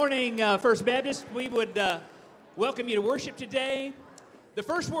Morning, First Baptist. We would welcome you to worship today. The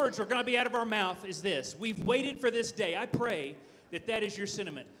first words that are going to be out of our mouth is this: we've waited for this day. I pray that that is your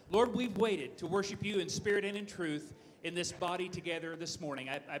sentiment. Lord, we've waited to worship you in spirit and in truth in this body together this morning.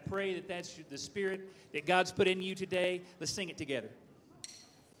 I pray that that's the spirit that God's put in you today. Let's sing it together.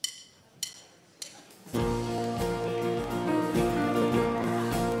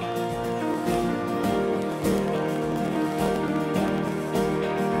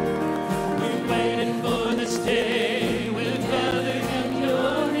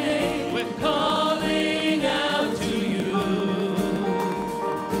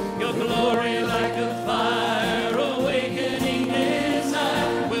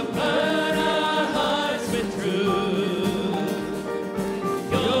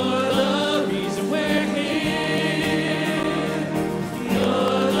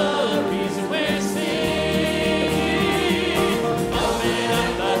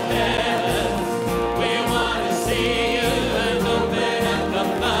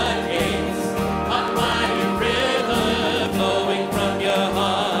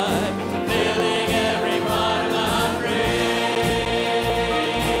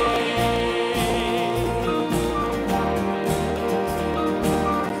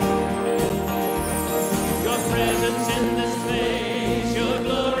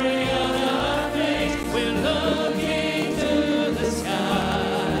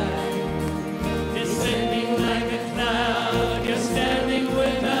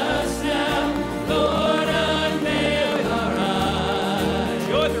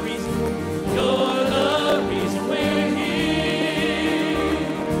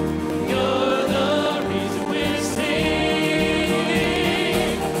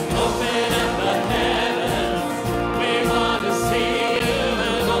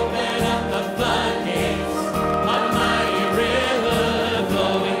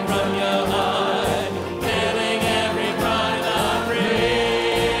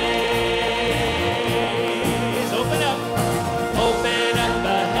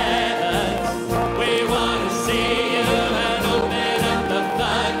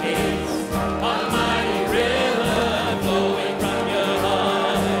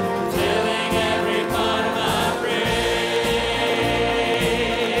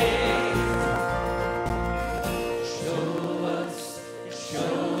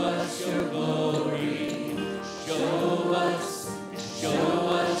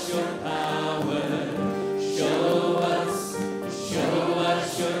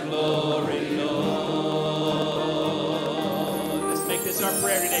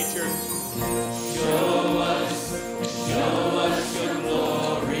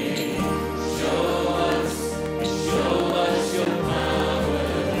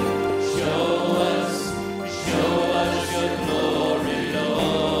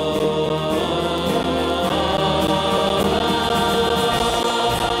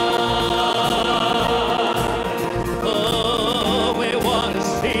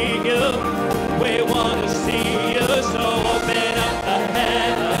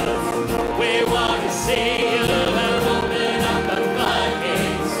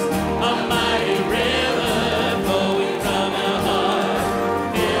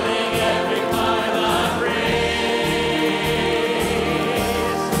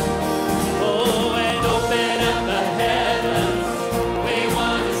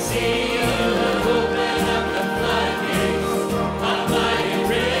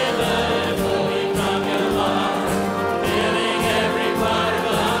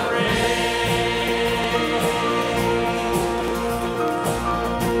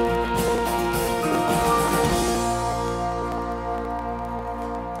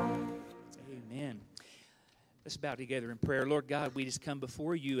 Together in prayer. Lord God, we just come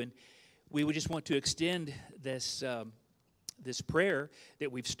before you, and we would just want to extend this this prayer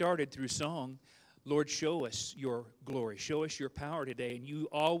that we've started through song. Lord, show us your glory, show us your power today, and you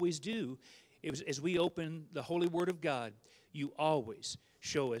always do. As we open the holy word of God, you always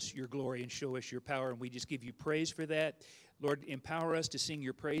show us your glory and show us your power, and we just give you praise for that. Lord, empower us to sing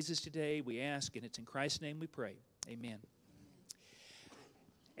your praises today, we ask, and it's in Christ's name we pray. Amen.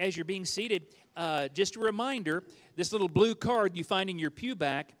 As you're being seated, just a reminder, this little blue card you find in your pew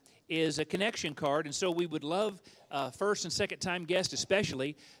back is a connection card, and so we would love first and second time guests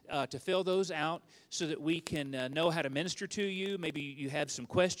especially to fill those out so that we can know how to minister to you. Maybe you have some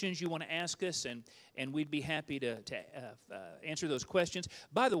questions you want to ask us, and we'd be happy to answer those questions.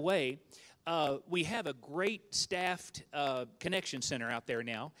 By the way, We have a great staffed connection center out there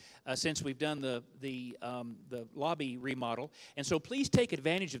now since we've done the lobby remodel. And so please take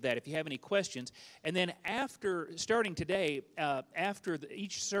advantage of that if you have any questions. And then starting today, after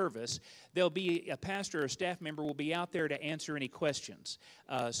each service, there'll be a pastor or a staff member will be out there to answer any questions.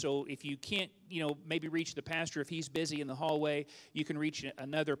 So if you can't, maybe reach the pastor if he's busy in the hallway, you can reach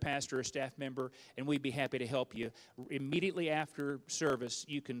another pastor or staff member, and we'd be happy to help you. Immediately after service,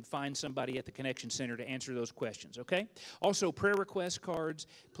 you can find somebody at the Connection Center to answer those questions, okay? Also, prayer request cards,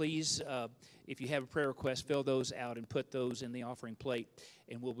 please, if you have a prayer request, fill those out and put those in the offering plate,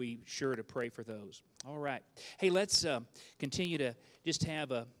 and we'll be sure to pray for those. All right. Hey, let's continue to just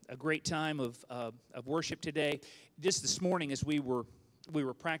have a great time of worship today. Just this morning as we were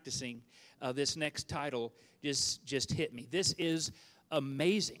practicing, this next title just hit me. This is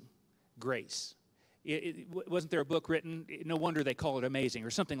Amazing Grace. Wasn't there a book written? No wonder they call it Amazing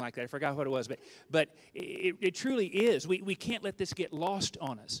or something like that. I forgot what it was, but it truly is. We can't let this get lost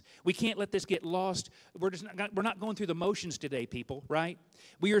on us. We can't let this get lost. We're not going through the motions today, people, right?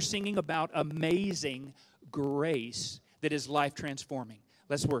 We are singing about amazing grace that is life transforming.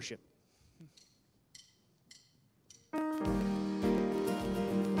 Let's worship.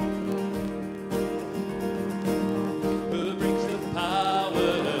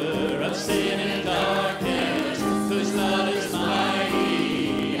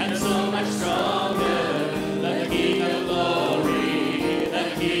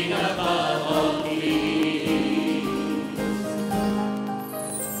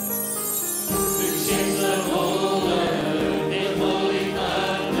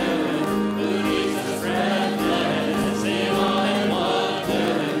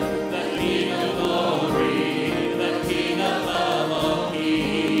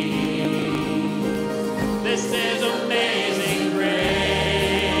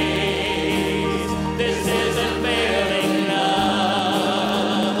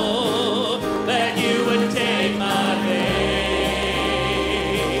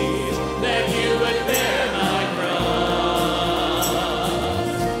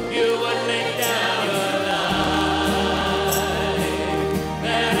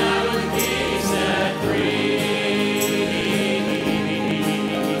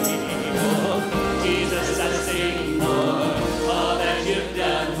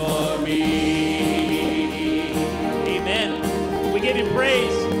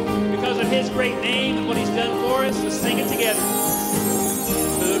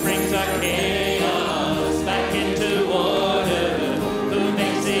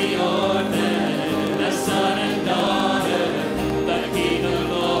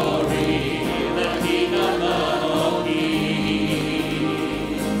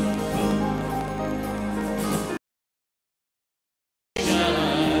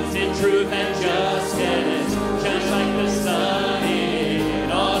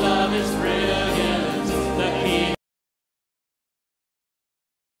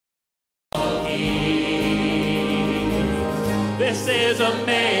 This is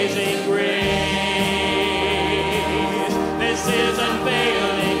amazing grace. This is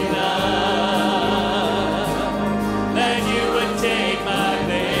unfailing love, that you would take my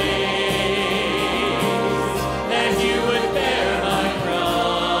place, that you would bear my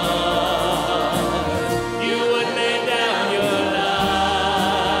cross, you would lay down your life,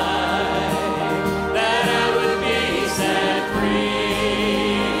 that I would be set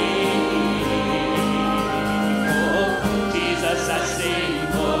free. Oh, Jesus, I sing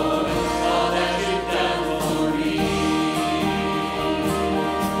for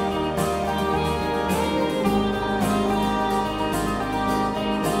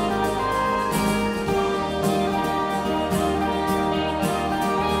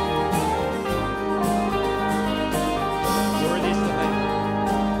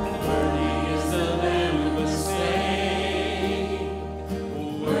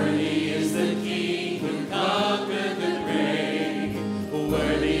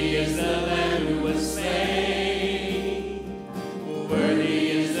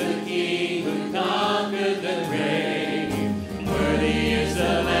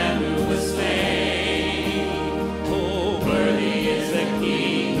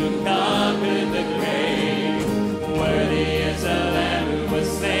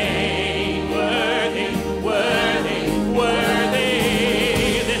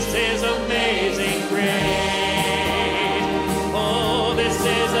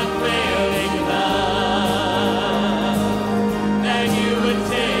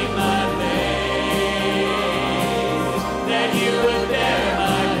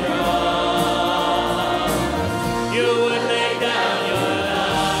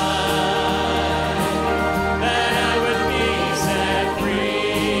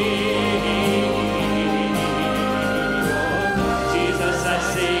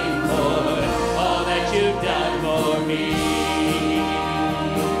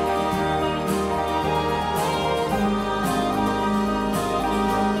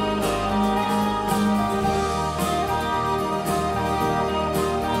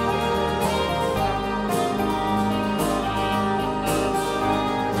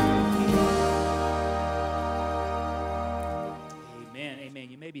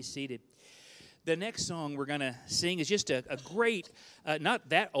seated. The next song we're going to sing is just a great, not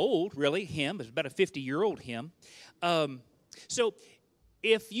that old, really, hymn. It's about a 50-year-old hymn. So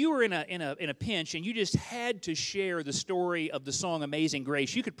if you were in a pinch and you just had to share the story of the song Amazing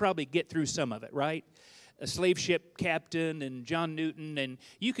Grace, you could probably get through some of it, right? A slave ship captain and John Newton, and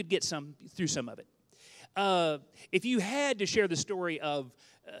you could get through some of it. If you had to share the story of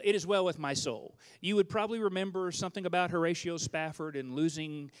It Is Well With My Soul, you would probably remember something about Horatio Spafford and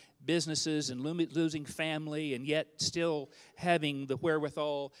losing businesses and losing family, and yet still having the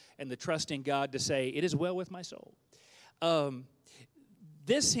wherewithal and the trust in God to say, it is well with my soul.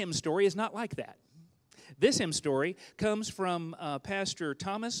 This hymn story is not like that. This hymn story comes from Pastor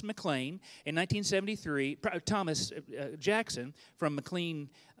Thomas McLean in 1973, Thomas Jackson from McLean,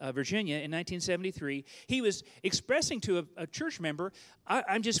 Virginia in 1973. He was expressing to a church member,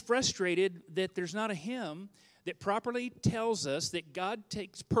 I'm just frustrated that there's not a hymn that properly tells us that God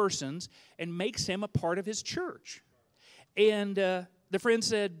takes persons and makes him a part of his church. And the friend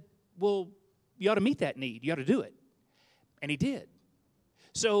said, well, you ought to meet that need. You ought to do it. And he did.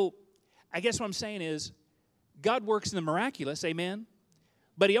 So I guess what I'm saying is, God works in the miraculous, amen?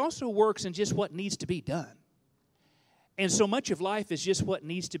 But he also works in just what needs to be done. And so much of life is just what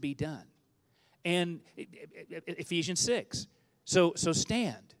needs to be done. And Ephesians 6. So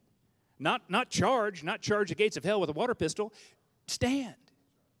stand. Not charge the gates of hell with a water pistol. Stand.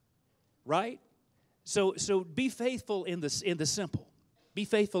 Right? So be faithful in the simple. Be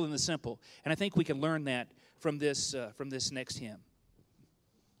faithful in the simple. And I think we can learn that from this next hymn.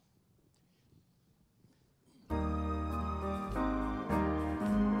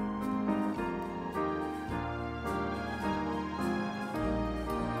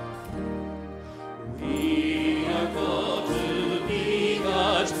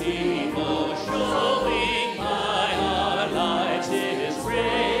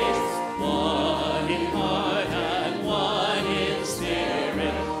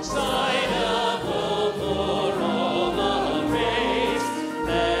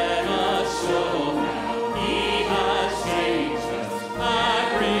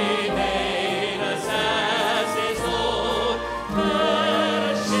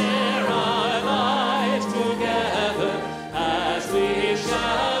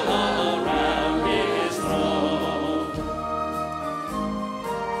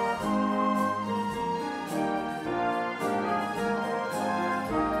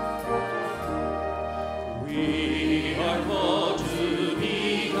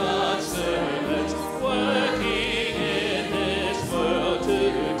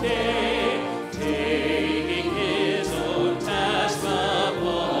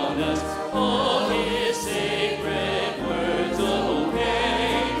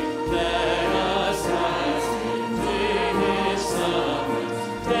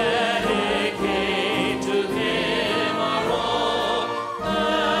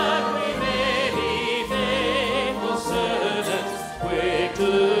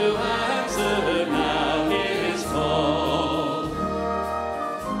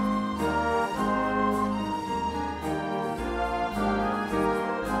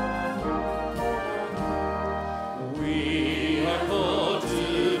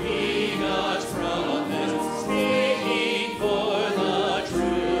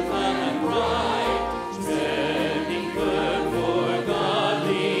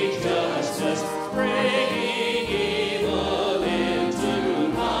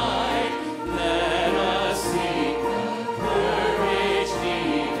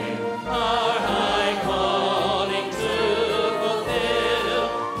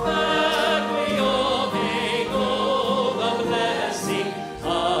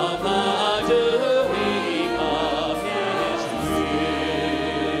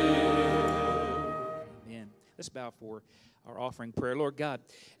 For our offering prayer. Lord God,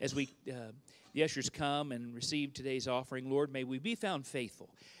 as the ushers come and receive today's offering, Lord, may we be found faithful.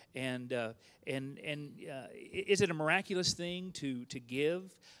 And is it a miraculous thing to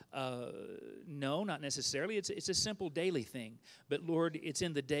give? No, not necessarily. It's a simple daily thing. But Lord, it's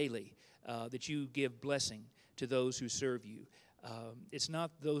in the daily that you give blessing to those who serve you. It's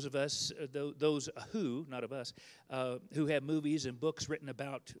not those of us, those who, not of us, who have movies and books written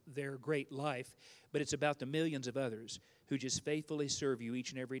about their great life, but it's about the millions of others who just faithfully serve you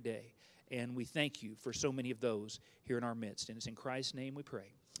each and every day. And we thank you for so many of those here in our midst. And it's in Christ's name we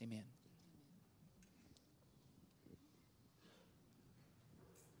pray. Amen.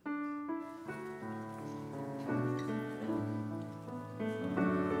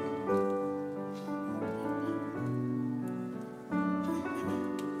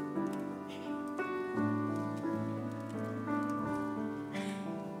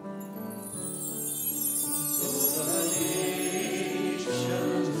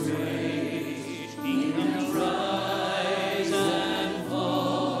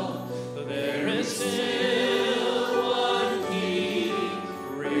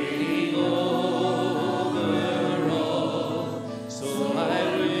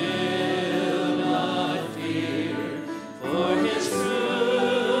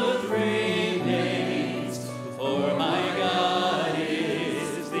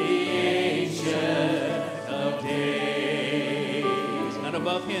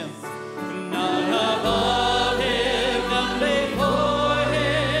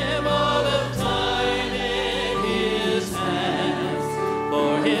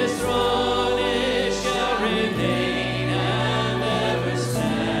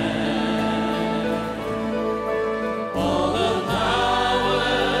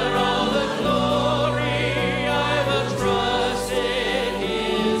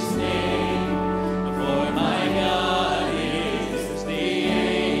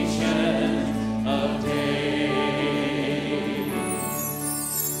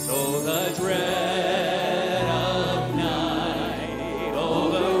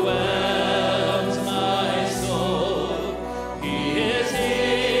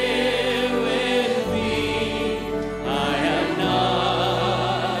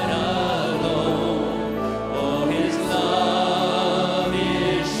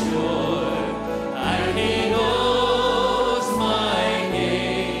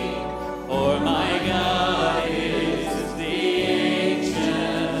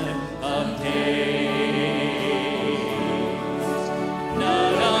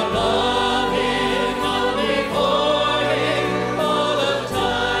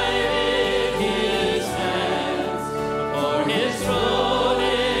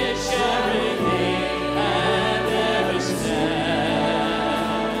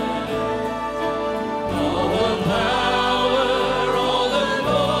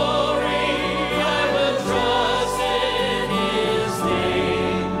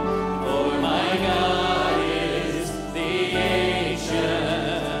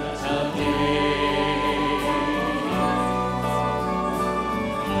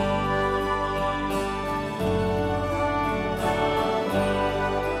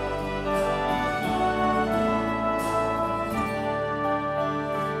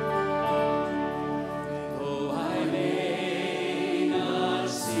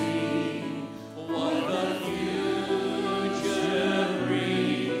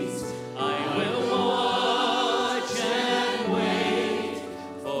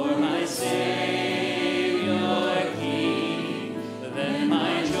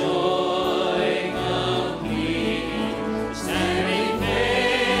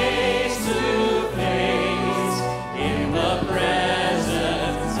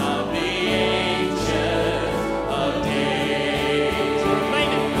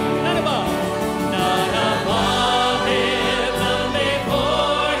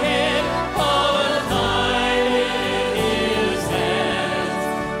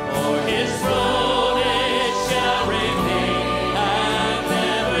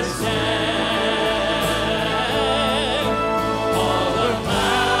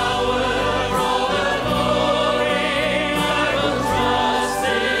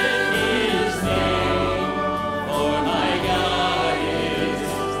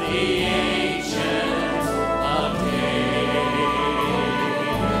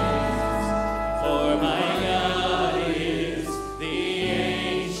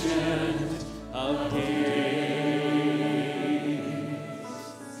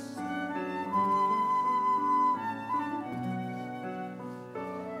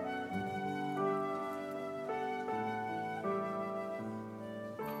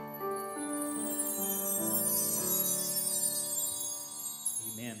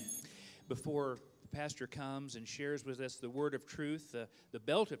 Before the pastor comes and shares with us the word of truth, the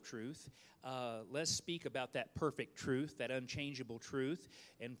belt of truth, let's speak about that perfect truth, that unchangeable truth.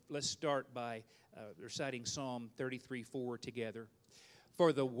 And let's start by reciting Psalm 33:4 together.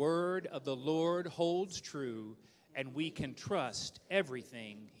 For the word of the Lord holds true, and we can trust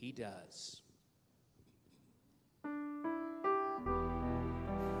everything he does.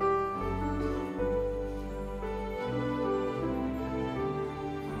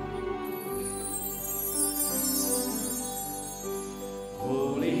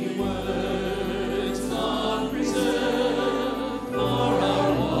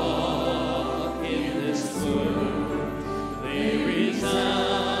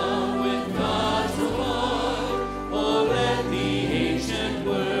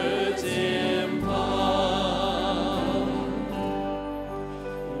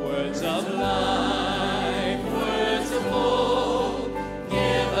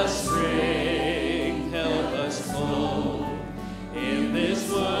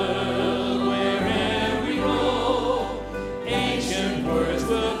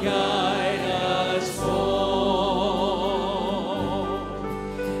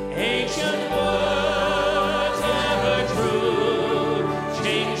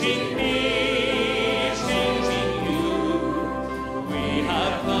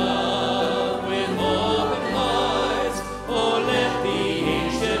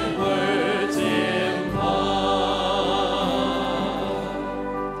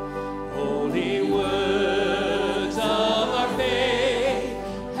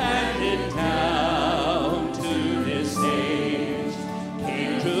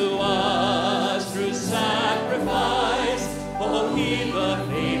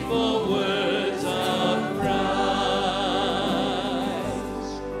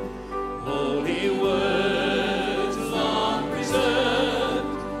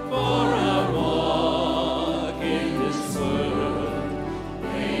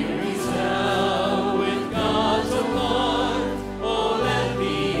 There is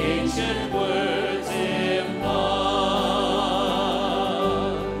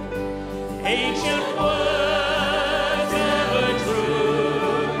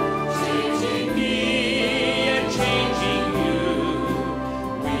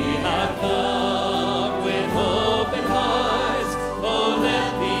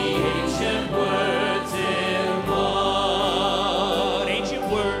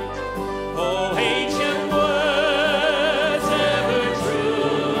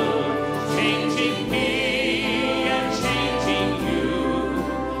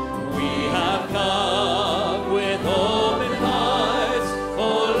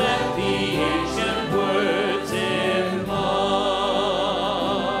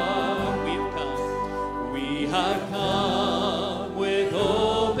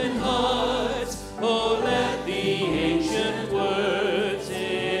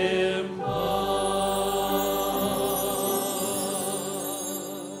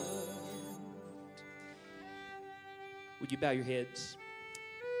bow your heads?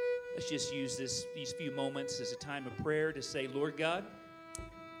 Let's just use these few moments as a time of prayer to say, Lord God,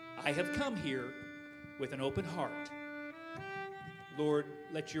 I have come here with an open heart. Lord,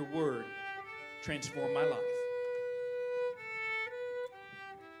 let your word transform my life.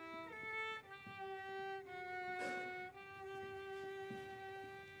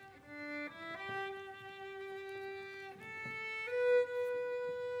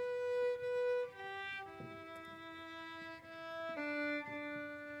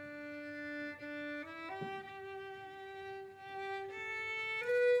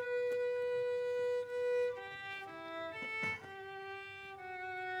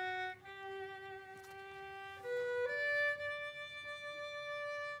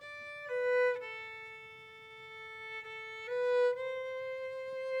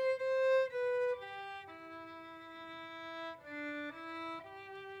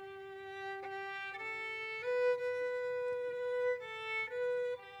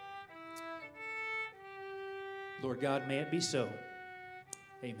 Lord God, may it be so.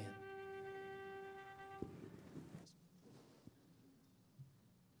 Amen.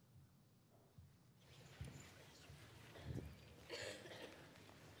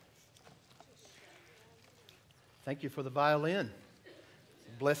 Thank you for the violin. It's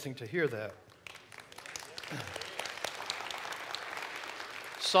a blessing to hear that.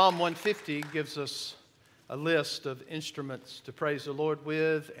 Psalm 150 gives us a list of instruments to praise the Lord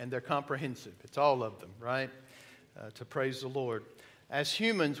with, and they're comprehensive. It's all of them, right? To praise the Lord. As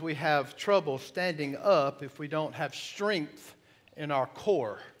humans, we have trouble standing up if we don't have strength in our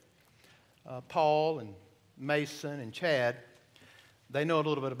core. Paul and Mason and Chad, they know a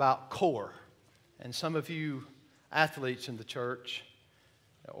little bit about core. And some of you athletes in the church,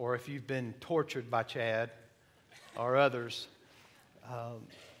 or if you've been tortured by Chad or others,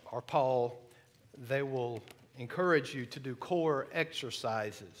 or Paul, they will encourage you to do core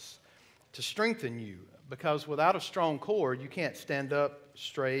exercises to strengthen you. Because without a strong core, you can't stand up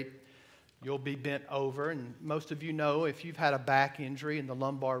straight. You'll be bent over. And most of you know if you've had a back injury in the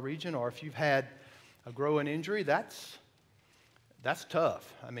lumbar region or if you've had a growing injury, that's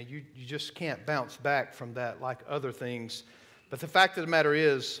tough. I mean, you just can't bounce back from that like other things. But the fact of the matter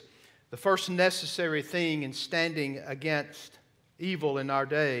is, the first necessary thing in standing against evil in our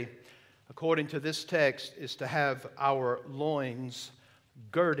day, according to this text, is to have our loins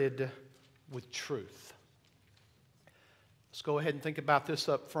girded with truth. Let's go ahead and think about this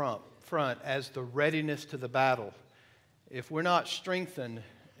up front as the readiness to the battle. If we're not strengthened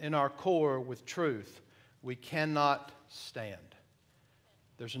in our core with truth, we cannot stand.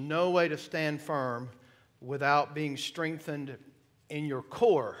 There's no way to stand firm without being strengthened in your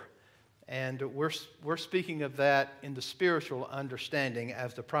core. And we're speaking of that in the spiritual understanding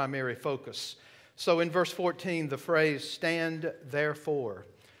as the primary focus. So in verse 14, the phrase, "stand therefore,"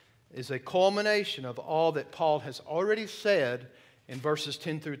 is a culmination of all that Paul has already said in verses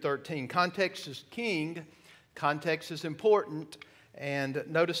 10 through 13. Context is king. Context is important. And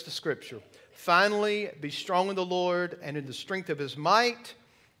notice the scripture. "Finally, be strong in the Lord and in the strength of his might.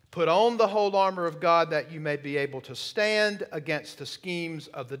 Put on the whole armor of God that you may be able to stand against the schemes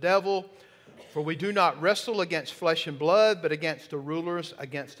of the devil. For we do not wrestle against flesh and blood, but against the rulers,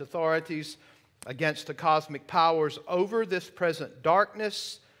 against authorities, against the cosmic powers over this present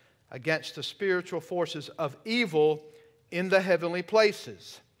darkness, against the spiritual forces of evil in the heavenly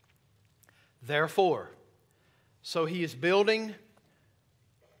places. Therefore," so he is building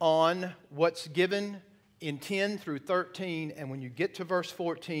on what's given in 10 through 13, and when you get to verse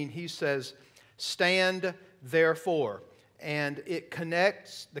 14, he says, "Stand therefore." And it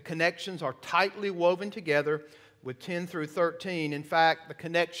connects, the connections are tightly woven together with 10 through 13. In fact, the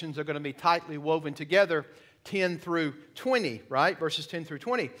connections are going to be tightly woven together 10 through 20, right? Verses 10 through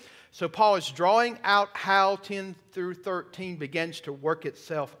 20. So Paul is drawing out how 10 through 13 begins to work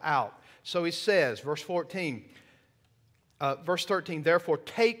itself out. So he says, verse 13, "Therefore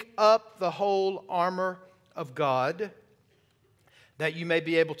take up the whole armor of God, that you may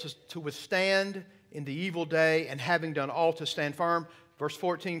be able to withstand in the evil day, and having done all to stand firm." Verse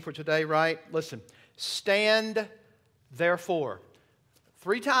 14 for today, right? Listen. "Stand therefore."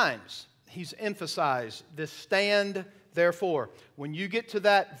 3 times he's emphasized this "stand therefore." When you get to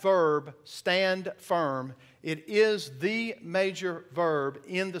that verb, "stand firm," it is the major verb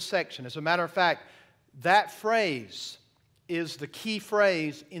in the section. As a matter of fact, that phrase is the key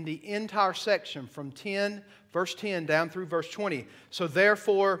phrase in the entire section from verse 10 down through verse 20. So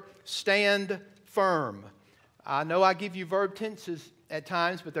therefore, stand firm. I know I give you verb tenses at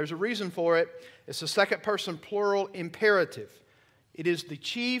times, but there's a reason for it. It's a second person plural imperative. It is the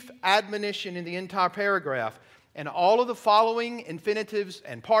chief admonition in the entire paragraph. And all of the following infinitives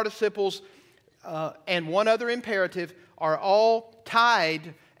and participles and one other imperative are all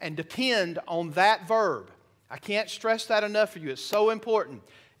tied and depend on that verb. I can't stress that enough for you. It's so important.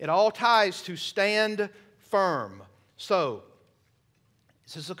 It all ties to stand firm. So,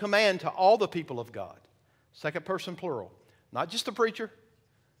 this is a command to all the people of God. Second person plural. Not just the preacher,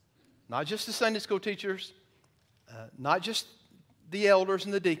 not just the Sunday school teachers, not just the elders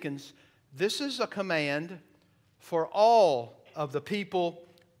and the deacons. This is a command for all of the people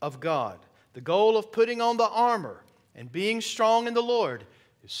of God. The goal of putting on the armor and being strong in the Lord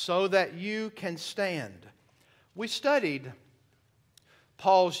is so that you can stand. We studied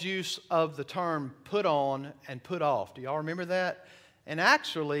Paul's use of the term put on and put off. Do y'all remember that? And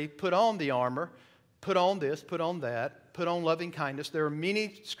actually, put on the armor, put on this, put on that, put on loving kindness. There are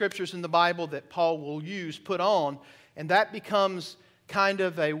many scriptures in the Bible that Paul will use put on, and that becomes kind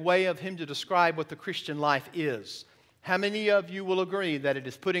of a way of him to describe what the Christian life is. How many of you will agree that it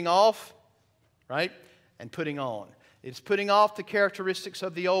is putting off, right, and putting on? It's putting off the characteristics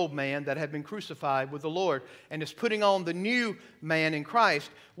of the old man that had been crucified with the Lord, and it's putting on the new man in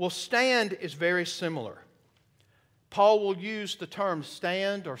Christ. Well, stand is very similar. Paul will use the term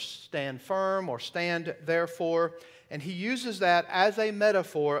stand or stand firm or stand therefore, and he uses that as a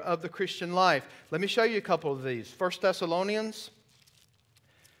metaphor of the Christian life. Let me show you a couple of these. 1 Thessalonians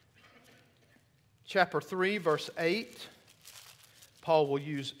chapter 3, verse 8. Paul will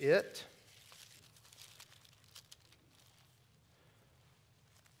use it.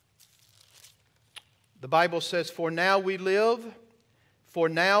 The Bible says, For now we live,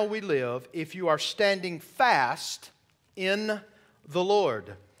 if you are standing fast in the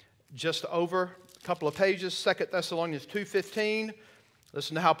Lord. Just over a couple of pages, 2 Thessalonians 2:15.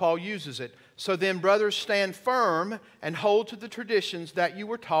 Listen to how Paul uses it. So then, brothers, stand firm and hold to the traditions that you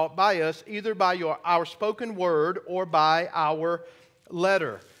were taught by us, either by our spoken word or by our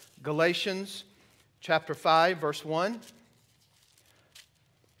letter. Galatians chapter 5, verse 1.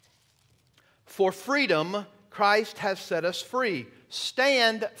 For freedom, Christ has set us free.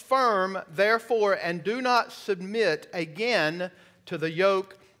 Stand firm, therefore, and do not submit again to the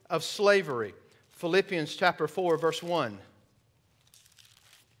yoke of slavery. Philippians chapter 4, verse 1.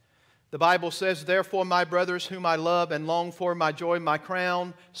 The Bible says, Therefore, my brothers, whom I love and long for, my joy, my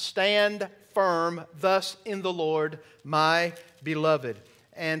crown, stand firm thus in the Lord, my beloved.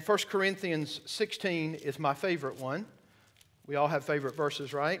 And 1 Corinthians 16 is my favorite one. We all have favorite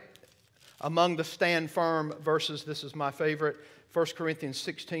verses, right? Among the stand firm verses, this is my favorite. 1 Corinthians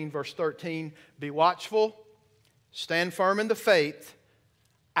 16, verse 13. Be watchful, stand firm in the faith,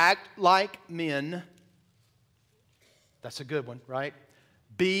 act like men. That's a good one, right?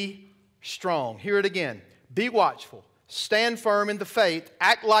 Be strong. Hear it again. Be watchful, stand firm in the faith,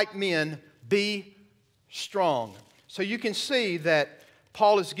 act like men, be strong. So you can see that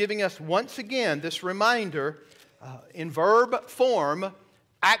Paul is giving us once again this reminder in verb form,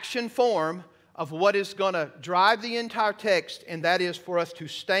 action form, of what is going to drive the entire text, and that is for us to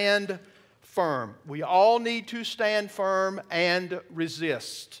stand firm. We all need to stand firm and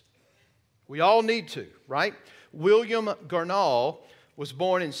resist. We all need to, right? William Gurnall was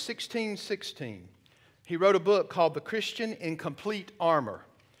born in 1616. He wrote a book called The Christian in Complete Armor.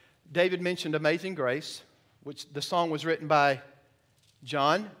 David mentioned Amazing Grace, which the song was written by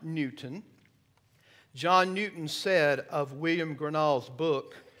John Newton. John Newton said of William Gurnall's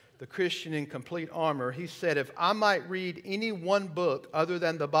book, The Christian in Complete Armor, he said, if I might read any one book other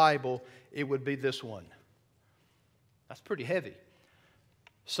than the Bible, it would be this one. That's pretty heavy.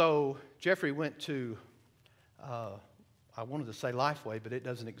 So Jeffrey went to, I wanted to say Lifeway, but it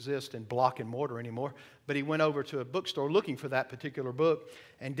doesn't exist in block and mortar anymore. But he went over to a bookstore looking for that particular book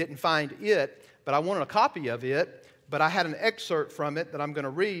and didn't find it. But I wanted a copy of it. But I had an excerpt from it that I'm going to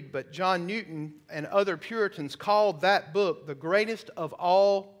read. But John Newton and other Puritans called that book the greatest of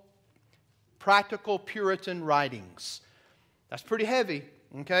all practical Puritan writings. That's pretty heavy,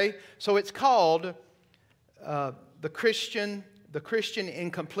 okay? So it's called the Christian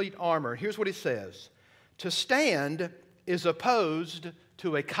in Complete Armor. Here's what he says. To stand is opposed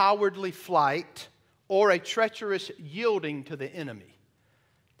to a cowardly flight or a treacherous yielding to the enemy.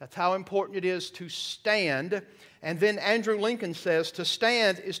 That's how important it is to stand. And then Andrew Lincoln says, to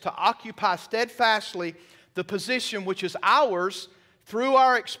stand is to occupy steadfastly the position which is ours through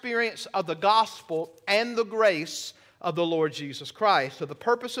our experience of the gospel and the grace of the Lord Jesus Christ. So the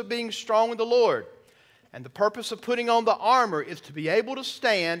purpose of being strong in the Lord and the purpose of putting on the armor is to be able to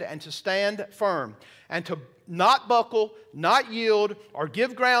stand and to stand firm and to not buckle, not yield, or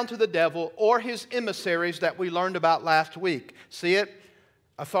give ground to the devil or his emissaries that we learned about last week. See it?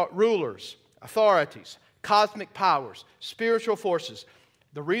 Rulers, authorities, cosmic powers, spiritual forces.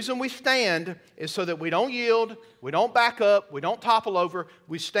 The reason we stand is so that we don't yield, we don't back up, we don't topple over,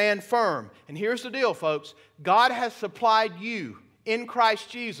 we stand firm. And here's the deal, folks. God has supplied you in Christ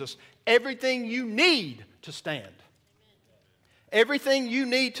Jesus everything you need to stand. Everything you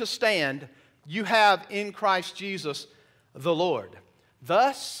need to stand, you have in Christ Jesus the Lord.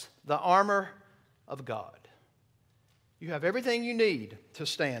 Thus, the armor of God. You have everything you need to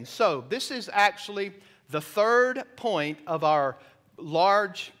stand. So, this is actually the third point of our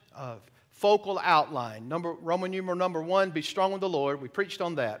large focal outline. Roman numeral number 1, be strong with the Lord. We preached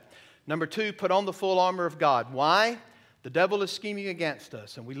on that. Number 2, put on the full armor of God. Why? The devil is scheming against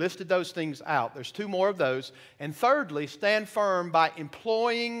us, and we listed those things out. There's 2 more of those. And thirdly, stand firm by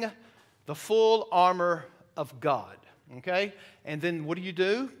employing the full armor of God. Okay? And then what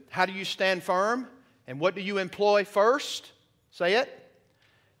do? How do you stand firm? And what do you employ first? Say it.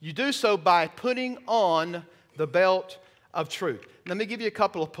 You do so by putting on the belt of truth. Let me give you a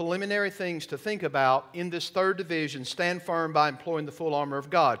couple of preliminary things to think about in this third division, stand firm by employing the full armor of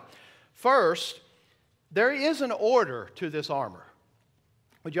God. First, there is an order to this armor.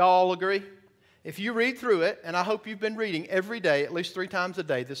 Would you all agree? If you read through it, and I hope you've been reading every day, at least 3 times a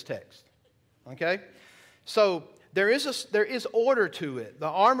day, this text. Okay? So, there is order to it. The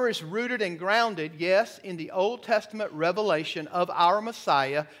armor is rooted and grounded, yes, in the Old Testament revelation of our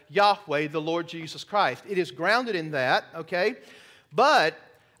Messiah, Yahweh, the Lord Jesus Christ. It is grounded in that, okay? But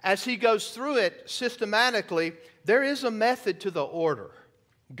as he goes through it systematically, there is a method to the order.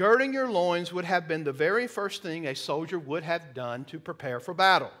 Girding your loins would have been the very first thing a soldier would have done to prepare for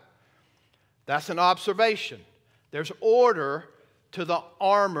battle. That's an observation. There's order to the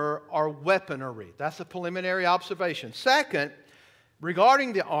armor or weaponry. That's a preliminary observation. Second,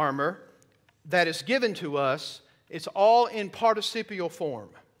 regarding the armor that is given to us, it's all in participial form.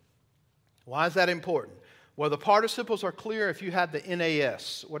 Why is that important? Well, the participles are clear if you have the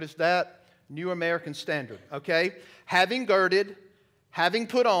NAS. What is that? New American Standard. Okay? Having girded, having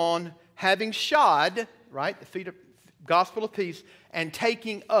put on, having shod, right? The feet of gospel of peace, and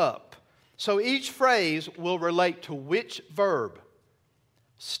taking up. So each phrase will relate to which verb?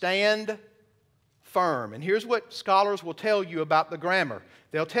 Stand firm. And here's what scholars will tell you about the grammar.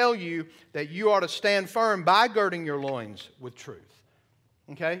 They'll tell you that you are to stand firm by girding your loins with truth.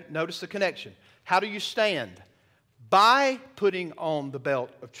 Okay? Notice the connection. How do you stand? By putting on the belt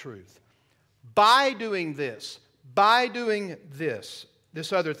of truth. By doing this. By doing this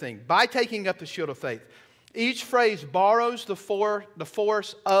other thing. By taking up the shield of faith. Each phrase borrows the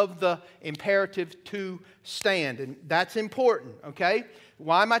force of the imperative to stand. And that's important, okay?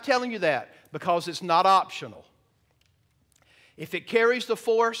 Why am I telling you that? Because it's not optional. If it carries the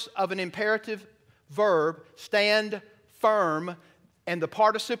force of an imperative verb, stand firm, and the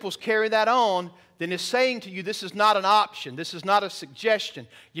participles carry that on, then it's saying to you this is not an option. This is not a suggestion.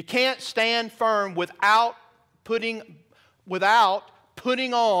 You can't stand firm without putting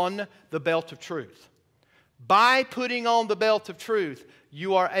on the belt of truth. By putting on the belt of truth,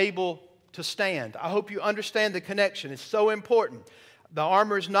 you are able to stand. I hope you understand the connection. It's so important. The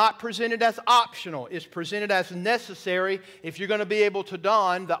armor is not presented as optional. It's presented as necessary if you're going to be able to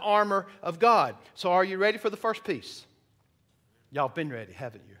don the armor of God. So are you ready for the first piece? Y'all been ready,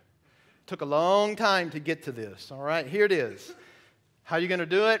 haven't you? Took a long time to get to this. All right, here it is. How are you going to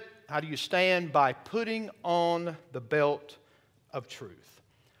do it? How do you stand? By putting on the belt of truth.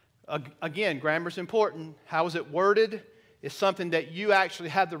 Again, grammar is important. How is it worded? It's something that you actually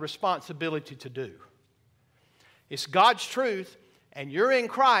have the responsibility to do. It's God's truth, and you're in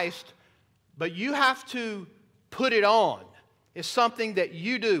Christ, but you have to put it on. It's something that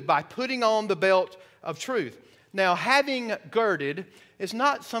you do by putting on the belt of truth. Now, having girded is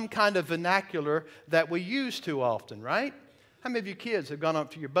not some kind of vernacular that we use too often, right? How many of you kids have gone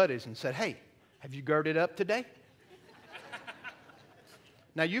up to your buddies and said, "Hey, have you girded up today?"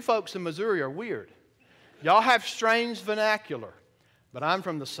 Now, you folks in Missouri are weird. Y'all have strange vernacular, but I'm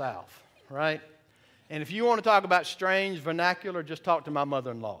from the South, right? And if you want to talk about strange vernacular, just talk to my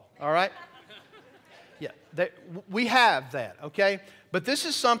mother-in-law, all right? Yeah, we have that, okay? But this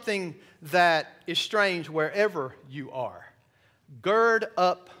is something that is strange wherever you are. Gird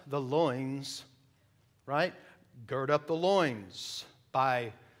up the loins, right? Gird up the loins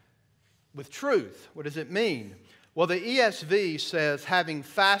with truth. What does it mean? Well, the ESV says, having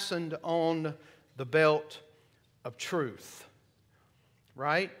fastened on the belt of truth,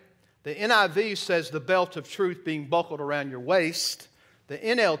 right? The NIV says the belt of truth being buckled around your waist. The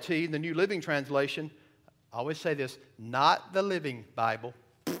NLT, the New Living Translation, I always say this, not the Living Bible,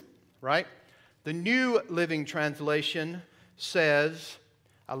 right? The New Living Translation says,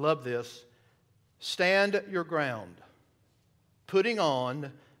 I love this, stand your ground, putting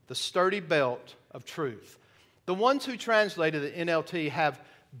on the sturdy belt of truth. The ones who translated the NLT have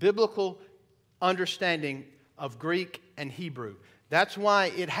biblical understanding of Greek and Hebrew. That's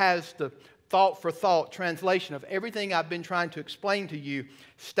why it has the thought-for-thought translation of everything I've been trying to explain to you.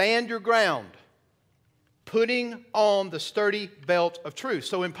 Stand your ground, putting on the sturdy belt of truth.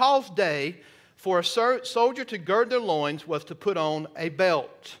 So in Paul's day, for a soldier to gird their loins was to put on a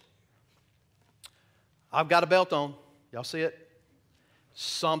belt. I've got a belt on. Y'all see it?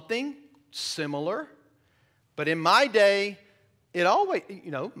 Something similar. But in my day, it always,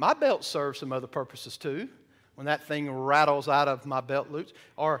 my belt serves some other purposes too. When that thing rattles out of my belt loops.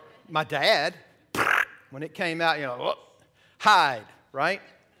 Or my dad, when it came out, hide, right?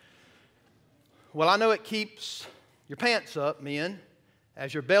 Well, I know it keeps your pants up, men.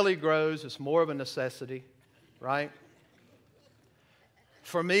 As your belly grows, it's more of a necessity, right?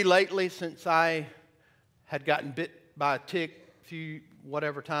 For me lately, since I had gotten bit by a tick a few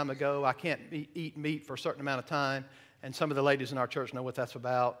whatever time ago, I can't eat meat for a certain amount of time. And some of the ladies in our church know what that's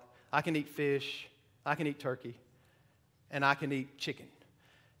about. I can eat fish, I can eat turkey, and I can eat chicken.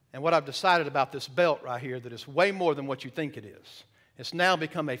 And what I've decided about this belt right here, that it's way more than what you think it is. It's now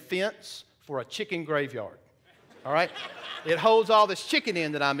become a fence for a chicken graveyard. All right? It holds all this chicken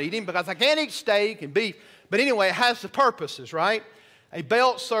in that I'm eating because I can't eat steak and beef. But anyway, it has the purposes, right? A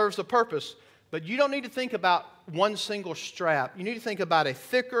belt serves a purpose. But you don't need to think about one single strap. You need to think about a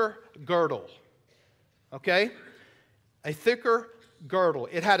thicker girdle. Okay? A thicker girdle.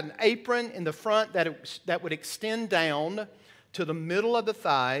 It had an apron in the front that would extend down to the middle of the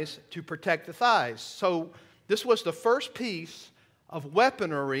thighs to protect the thighs. So this was the first piece of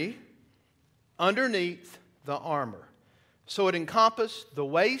weaponry underneath the armor. So it encompassed the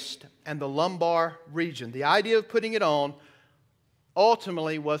waist and the lumbar region. The idea of putting it on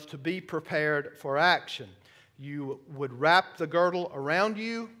ultimately was to be prepared for action. You would wrap the girdle around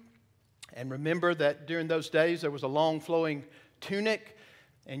you, and remember that during those days there was a long flowing tunic,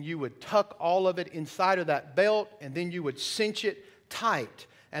 and you would tuck all of it inside of that belt, and then you would cinch it tight.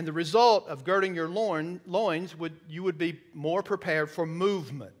 And the result of girding your loins, you would be more prepared for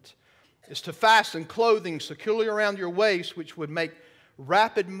movement. Is to fasten clothing securely around your waist, which would make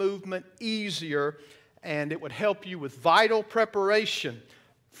rapid movement easier, and it would help you with vital preparation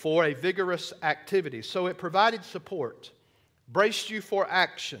for a vigorous activity. So it provided support, braced you for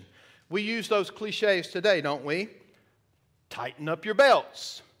action. We use those cliches today, don't we? Tighten up your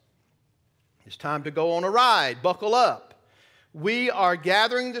belts. It's time to go on a ride. Buckle up. We are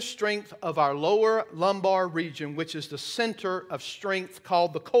gathering the strength of our lower lumbar region, which is the center of strength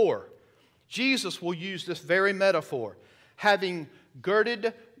called the core. Jesus will use this very metaphor. Having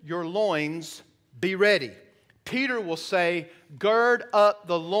girded your loins, be ready. Peter will say, gird up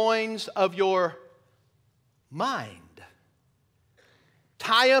the loins of your mind.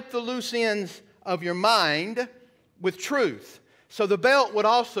 Tie up the loose ends of your mind with truth. So the belt would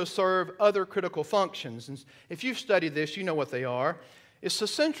also serve other critical functions. And if you've studied this, you know what they are. It's the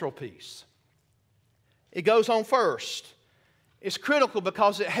central piece. It goes on first. It's critical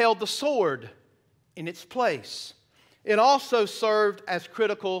because it held the sword in its place. It also served as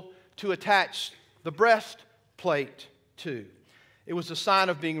critical to attach the breastplate to. It was a sign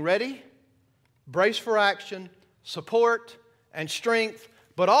of being ready, brace for action, support, and strength,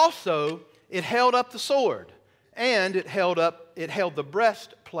 but also it held up the sword, and it held the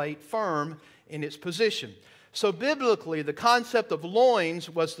breastplate firm in its position. So biblically, the concept of loins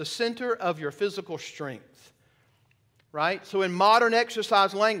was the center of your physical strength, right? So in modern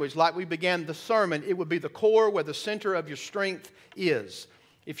exercise language, like we began the sermon, it would be the core where the center of your strength is.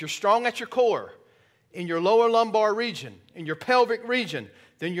 If you're strong at your core, in your lower lumbar region, in your pelvic region,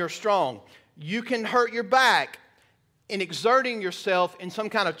 then you're strong. You can hurt your back in exerting yourself in some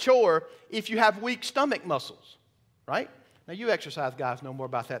kind of chore if you have weak stomach muscles, right? Now, you exercise guys know more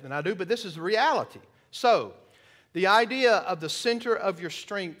about that than I do, but this is the reality. So, the idea of the center of your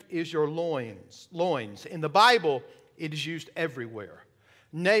strength is your loins. In the Bible, it is used everywhere.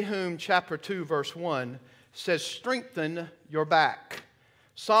 Nahum chapter 2, verse 1 says, strengthen your back.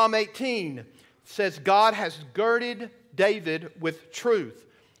 Psalm 18 says, God has girded David with truth.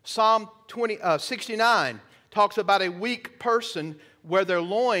 Psalm 69 talks about a weak person where their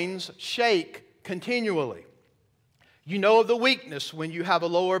loins shake continually. You know of the weakness when you have a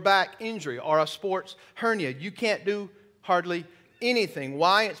lower back injury or a sports hernia. You can't do hardly anything.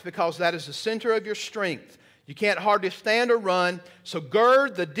 Why? It's because that is the center of your strength. You can't hardly stand or run. So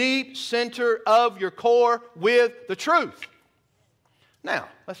gird the deep center of your core with the truth. Now,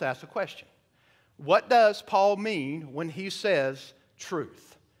 let's ask a question. What does Paul mean when he says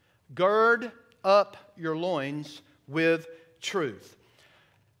truth? Gird up your loins with truth.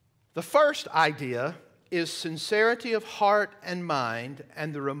 The first idea is sincerity of heart and mind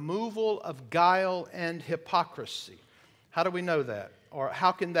and the removal of guile and hypocrisy. How do we know that? Or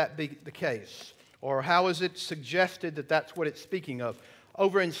how can that be the case? Or how is it suggested that that's what it's speaking of?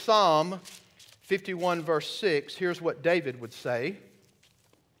 Over in Psalm 51 verse 6, here's what David would say.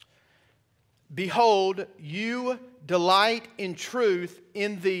 Behold, you delight in truth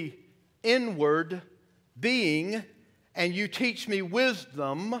in the inward being, and you teach me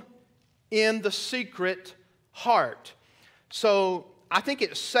wisdom in the secret heart. So I think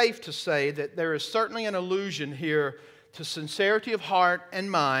it's safe to say that there is certainly an allusion here to sincerity of heart and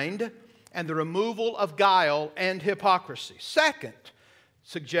mind and the removal of guile and hypocrisy. Second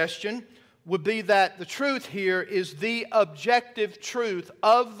suggestion would be that the truth here is the objective truth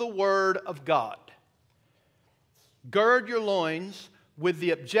of the Word of God. Gird your loins with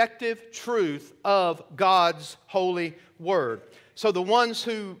the objective truth of God's holy Word. So the ones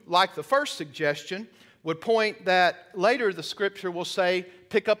who, like the first suggestion, would point that later the Scripture will say,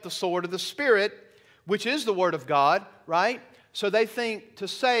 pick up the sword of the Spirit, which is the Word of God, right? So they think to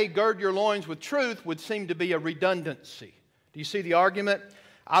say, gird your loins with truth would seem to be a redundancy. Do you see the argument?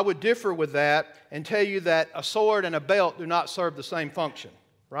 I would differ with that and tell you that a sword and a belt do not serve the same function,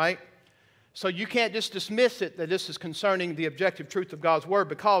 right? So you can't just dismiss it that this is concerning the objective truth of God's Word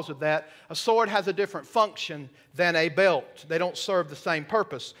because of that. A sword has a different function than a belt. They don't serve the same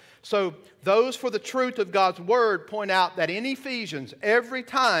purpose. So those for the truth of God's Word point out that in Ephesians, every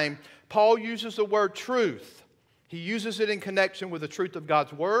time Paul uses the word truth, he uses it in connection with the truth of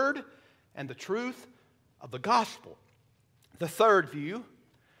God's Word and the truth of the gospel. The third view,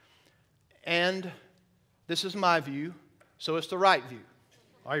 and this is my view, so it's the right view.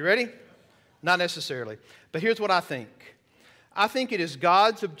 Are you ready? Not necessarily. But here's what I think. I think it is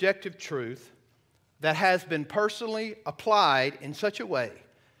God's objective truth that has been personally applied in such a way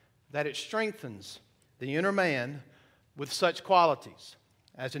that it strengthens the inner man with such qualities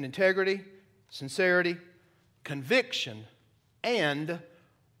as an integrity, sincerity, conviction, and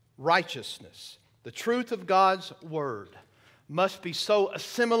righteousness. The truth of God's Word must be so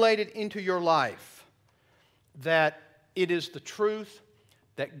assimilated into your life that it is the truth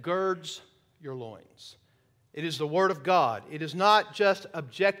that girds your loins. It is the Word of God. It is not just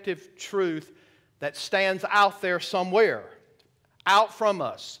objective truth that stands out there somewhere, out from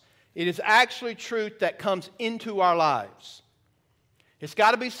us. It is actually truth that comes into our lives. It's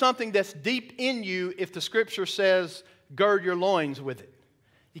got to be something that's deep in you if the Scripture says, gird your loins with it.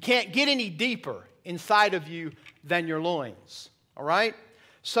 You can't get any deeper inside of you than your loins. All right?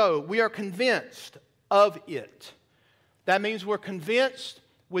 So we are convinced of it. That means we're convinced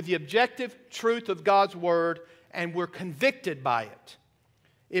with the objective truth of God's Word, and we're convicted by it.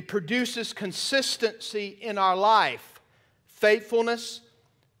 It produces consistency in our life, faithfulness,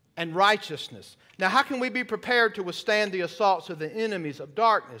 and righteousness. Now, how can we be prepared to withstand the assaults of the enemies of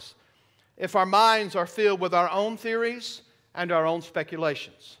darkness if our minds are filled with our own theories and our own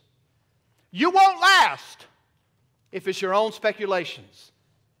speculations? You won't last if it's your own speculations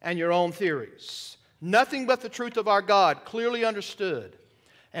and your own theories. Nothing but the truth of our God, clearly understood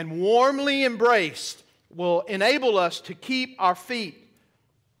and warmly embraced, will enable us to keep our feet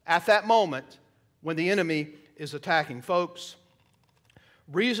at that moment when the enemy is attacking. Folks,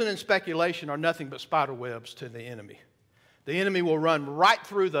 reason and speculation are nothing but spider webs to the enemy. The enemy will run right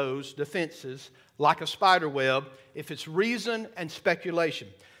through those defenses like a spider web if it's reason and speculation.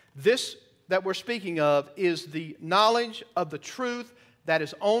 This that we're speaking of is the knowledge of the truth that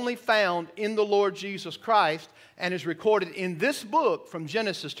is only found in the Lord Jesus Christ and is recorded in this book from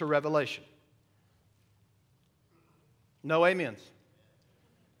Genesis to Revelation. No amens.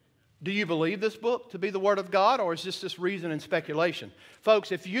 Do you believe this book to be the Word of God, or is this just reason and speculation?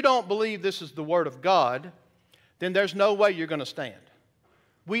 Folks, if you don't believe this is the Word of God, then there's no way you're going to stand.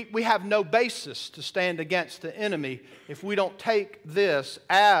 We have no basis to stand against the enemy if we don't take this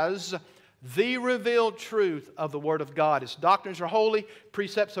as the revealed truth of the Word of God. Its doctrines are holy,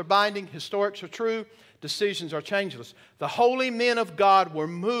 precepts are binding, historics are true, decisions are changeless. The holy men of God were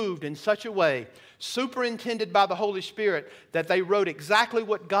moved in such a way, superintended by the Holy Spirit, that they wrote exactly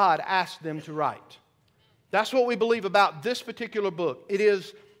what God asked them to write. That's what we believe about this particular book. It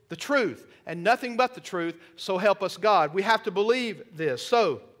is the truth and nothing but the truth, so help us God. We have to believe this.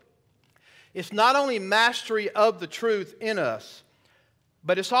 So, it's not only mastery of the truth in us,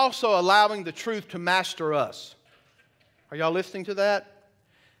 but it's also allowing the truth to master us. Are y'all listening to that?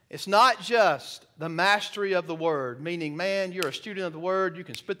 It's not just the mastery of the Word, meaning, man, you're a student of the Word, you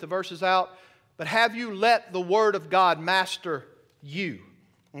can spit the verses out, but have you let the Word of God master you?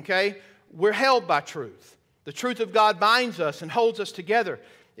 Okay? we're held by truth. The truth of God binds us and holds us together.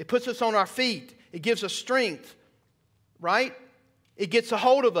 It puts us on our feet. It gives us strength, right? It gets a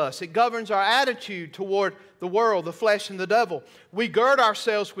hold of us. It governs our attitude toward the world, the flesh, and the devil. We gird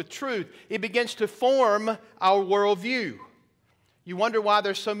ourselves with truth. It begins to form our worldview. You wonder why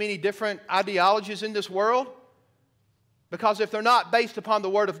there's so many different ideologies in this world? Because if they're not based upon the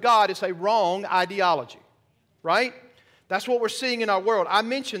Word of God, it's a wrong ideology, right? That's what we're seeing in our world. I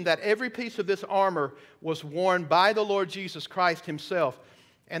mentioned that every piece of this armor was worn by the Lord Jesus Christ Himself,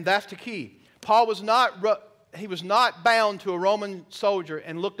 and that's the key. Paul was not bound to a Roman soldier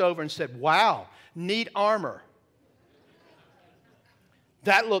and looked over and said, "Wow, neat armor.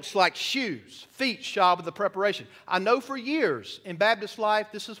 That looks like shoes, feet shod with the preparation." I know for years in Baptist life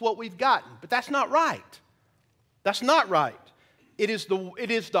this is what we've gotten, but that's not right. That's not right. It is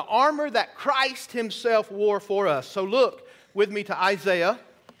the armor that Christ Himself wore for us. So look with me to Isaiah,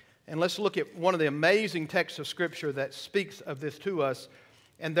 and let's look at one of the amazing texts of Scripture that speaks of this to us.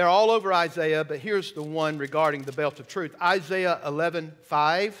 And they're all over Isaiah, but here's the one regarding the belt of truth. Isaiah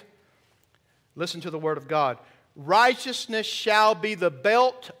 11:5. Listen to the word of God. "Righteousness shall be the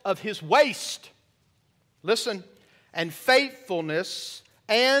belt of his waist." Listen. "And faithfulness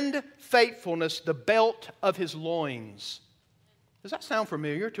the belt of his loins." Does that sound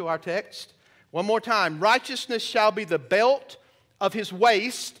familiar to our text? One more time. "Righteousness shall be the belt of his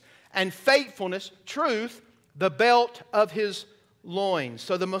waist, and faithfulness, truth, the belt of his loins."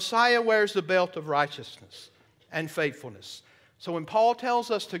 So the Messiah wears the belt of righteousness and faithfulness. So when Paul tells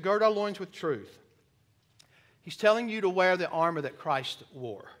us to gird our loins with truth, he's telling you to wear the armor that Christ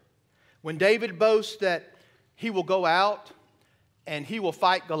wore. When David boasts that he will go out and he will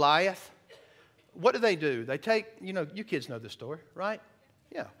fight Goliath, what do? They take, you kids know this story, right?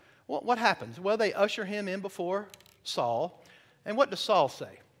 Yeah. What happens? Well, they usher him in before Saul. And what does Saul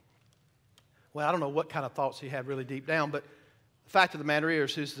say? Well, I don't know what kind of thoughts he had really deep down, but the fact of the matter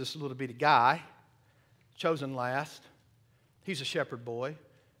is, he's this little bitty guy, chosen last. He's a shepherd boy.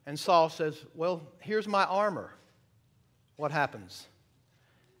 And Saul says, "Well, here's my armor." What happens?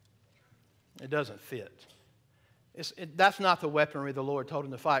 It doesn't fit. That's not the weaponry the Lord told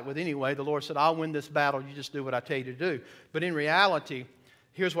him to fight with anyway. The Lord said, "I'll win this battle. You just do what I tell you to do." But in reality,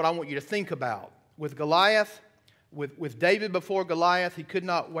 here's what I want you to think about. With Goliath, with David before Goliath, he could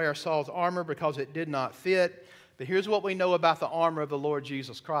not wear Saul's armor because it did not fit. But here's what we know about the armor of the Lord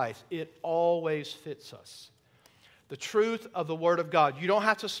Jesus Christ. It always fits us. The truth of the Word of God. You don't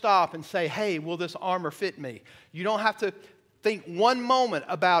have to stop and say, "Hey, will this armor fit me?" You don't have to think one moment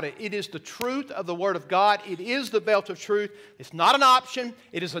about it. It is the truth of the Word of God. It is the belt of truth. It's not an option.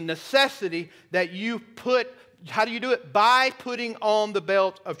 It is a necessity that you put. How do you do it? By putting on the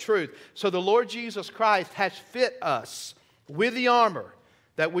belt of truth. So the Lord Jesus Christ has fit us with the armor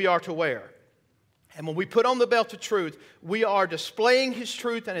that we are to wear. And when we put on the belt of truth, we are displaying His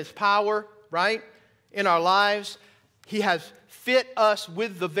truth and His power, right, in our lives. He has fit us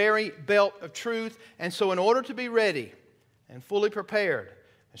with the very belt of truth. And so in order to be ready and fully prepared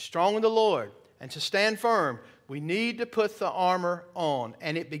and strong in the Lord and to stand firm, we need to put the armor on.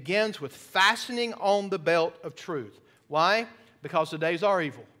 And it begins with fastening on the belt of truth. Why? Because the days are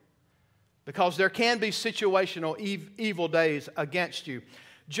evil. Because there can be situational evil days against you.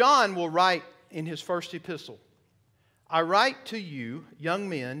 John will write in his first epistle, "I write to you, young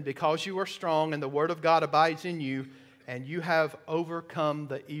men, because you are strong and the word of God abides in you, and you have overcome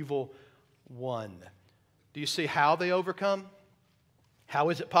the evil one." Do you see how they overcome? How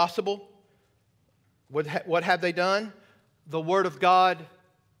is it possible? What have they done? The Word of God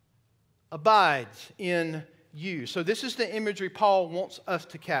abides in you. So this is the imagery Paul wants us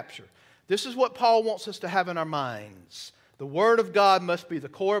to capture. This is what Paul wants us to have in our minds. The Word of God must be the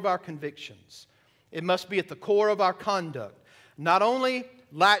core of our convictions. It must be at the core of our conduct. Not only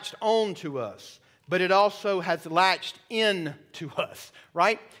latched on to us, but it also has latched in to us,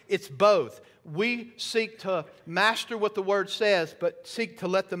 right? It's both. We seek to master what the Word says, but seek to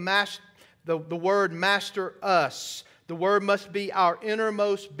let the Word master us. The Word must be our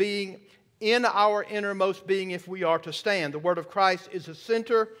innermost being, in our innermost being if we are to stand. The Word of Christ is the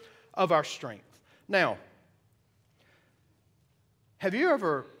center of our strength. Now, have you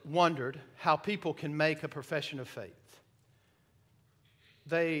ever wondered how people can make a profession of faith?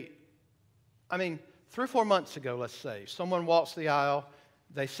 3 or 4 months ago, let's say, someone walks the aisle,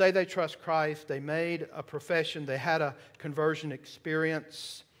 they say they trust Christ, they made a profession, they had a conversion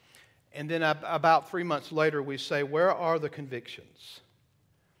experience, and then about 3 months later we say, where are the convictions?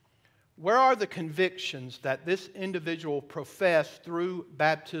 Where are the convictions that this individual professed through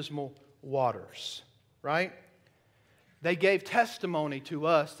baptismal waters, right? They gave testimony to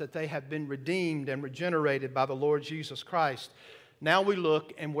us that they have been redeemed and regenerated by the Lord Jesus Christ. Now we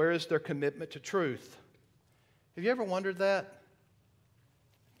look, and where is their commitment to truth? Have you ever wondered that?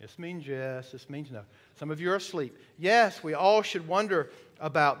 This means yes, this means no. Some of you are asleep. Yes, we all should wonder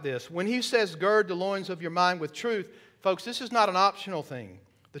about this. When he says, gird the loins of your mind with truth, folks, this is not an optional thing.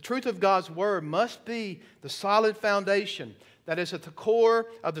 The truth of God's Word must be the solid foundation that is at the core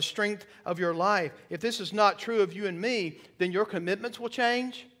of the strength of your life. If this is not true of you and me, then your commitments will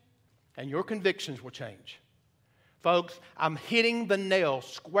change and your convictions will change. Folks, I'm hitting the nail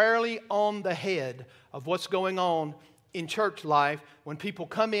squarely on the head of what's going on in church life when people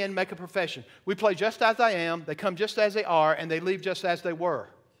come in, make a profession. We play just as I am, they come just as they are, and they leave just as they were.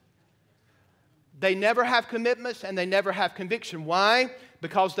 They never have commitments and they never have conviction. Why?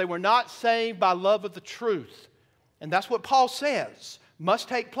 Because they were not saved by love of the truth. And that's what Paul says must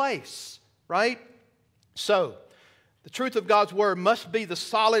take place, right? So, the truth of God's Word must be the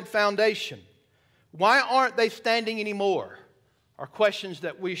solid foundation. Why aren't they standing anymore? Are questions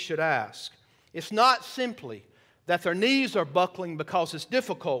that we should ask. It's not simply that their knees are buckling because it's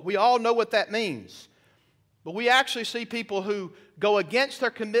difficult. We all know what that means. But we actually see people who go against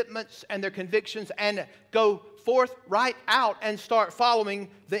their commitments and their convictions and go forth right out and start following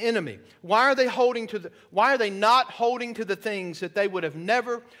the enemy. Why are they not holding to the things that they would have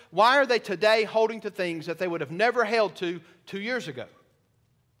never, why are they today holding to things that they would have never held to 2 years ago?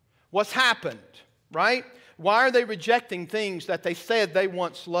 What's happened, right? Why are they rejecting things that they said they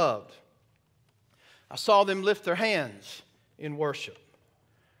once loved? I saw them lift their hands in worship.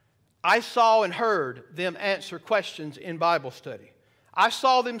 I saw and heard them answer questions in Bible study. I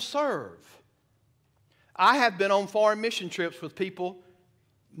saw them serve. I have been on foreign mission trips with people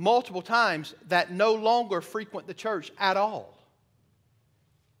multiple times that no longer frequent the church at all.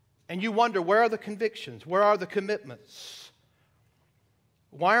 And you wonder, where are the convictions? Where are the commitments?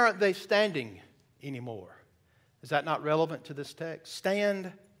 Why aren't they standing anymore? Is that not relevant to this text?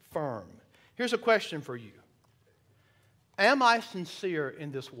 Stand firm. Here's a question for you. Am I sincere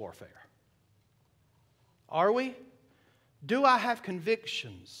in this warfare? Are we? Do I have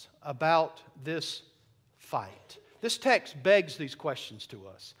convictions about this fight? This text begs these questions to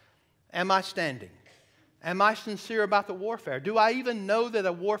us. Am I standing? Am I sincere about the warfare? Do I even know that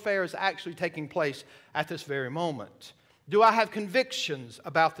a warfare is actually taking place at this very moment? Do I have convictions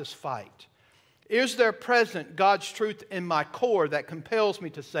about this fight? Is there present God's truth in my core that compels me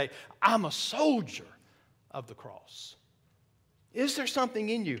to say, I'm a soldier of the cross? Is there something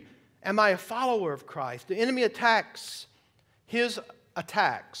in you? Am I a follower of Christ? The enemy attacks. His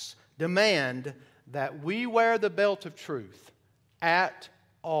attacks demand that we wear the belt of truth at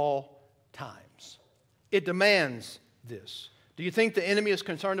all times. It demands this. Do you think the enemy is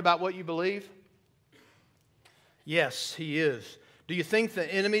concerned about what you believe? Yes, he is. Do you think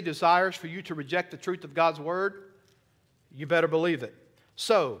the enemy desires for you to reject the truth of God's Word? You better believe it.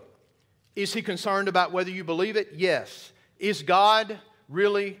 So, is he concerned about whether you believe it? Yes. Is God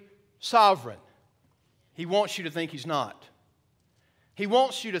really sovereign? He wants you to think He's not. He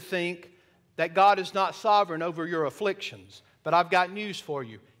wants you to think that God is not sovereign over your afflictions. But I've got news for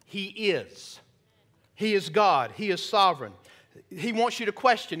you. He is. He is God. He is sovereign. He wants you to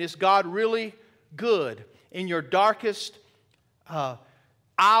question, is God really good? In your darkest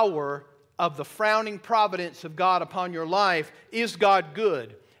hour of the frowning providence of God upon your life, is God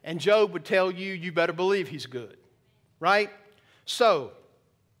good? And Job would tell you, you better believe He's good. Right? So,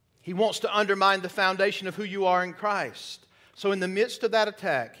 he wants to undermine the foundation of who you are in Christ. So in the midst of that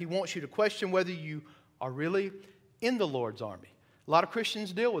attack, he wants you to question whether you are really in the Lord's army. A lot of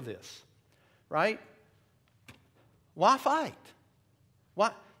Christians deal with this, right? Why fight?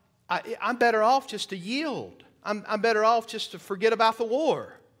 Why? I'm better off just to yield. I'm better off just to forget about the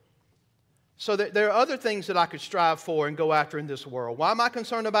war. So there are other things that I could strive for and go after in this world. Why am I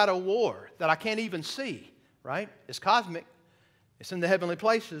concerned about a war that I can't even see, right? It's cosmic. It's in the heavenly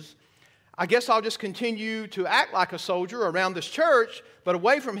places. I guess I'll just continue to act like a soldier around this church, but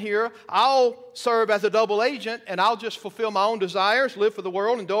away from here, I'll serve as a double agent and I'll just fulfill my own desires, live for the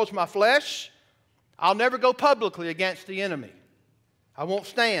world, indulge my flesh. I'll never go publicly against the enemy. I won't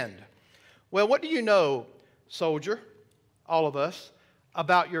stand. Well, what do you know, soldier, all of us,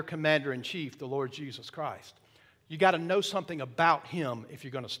 about your commander-in-chief, the Lord Jesus Christ? You got to know something about Him if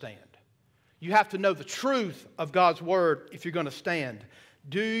you're going to stand. You have to know the truth of God's Word if you're going to stand.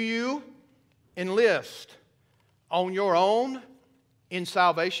 Do you enlist on your own in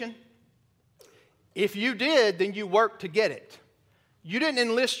salvation? If you did, then you worked to get it. You didn't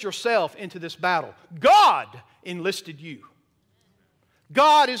enlist yourself into this battle. God enlisted you.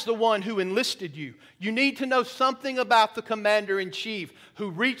 God is the one who enlisted you. You need to know something about the commander-in-chief who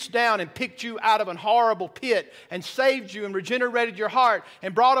reached down and picked you out of a horrible pit and saved you and regenerated your heart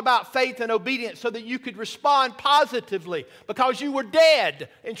and brought about faith and obedience so that you could respond positively because you were dead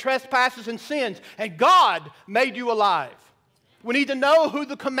in trespasses and sins, and God made you alive. We need to know who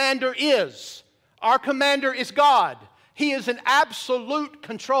the commander is. Our commander is God. He is in absolute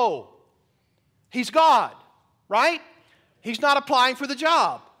control. He's God, right? He's not applying for the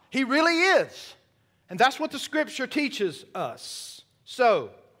job. He really is. And that's what the Scripture teaches us.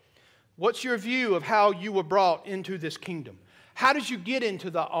 So, what's your view of how you were brought into this kingdom? How did you get into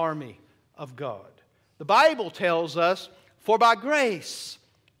the army of God? The Bible tells us, for by grace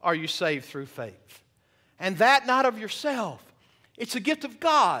are you saved through faith. And that not of yourself. It's a gift of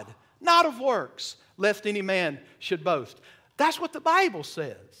God, not of works, lest any man should boast. That's what the Bible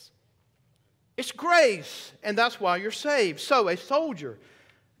says. It's grace, and that's why you're saved. So a soldier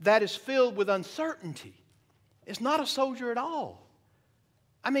that is filled with uncertainty is not a soldier at all.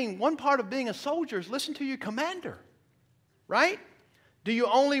 I mean, one part of being a soldier is listen to your commander, right? Do you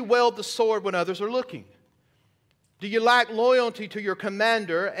only wield the sword when others are looking? Do you lack loyalty to your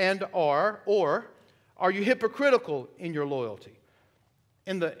commander or are you hypocritical in your loyalty?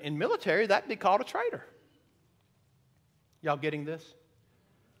 In military, that'd be called a traitor. Y'all getting this?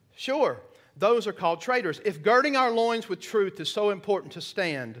 Sure. Those are called traitors. If girding our loins with truth is so important to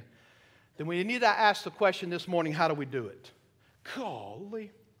stand, then we need to ask the question this morning, how do we do it?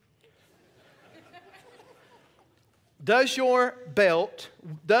 Golly. Does your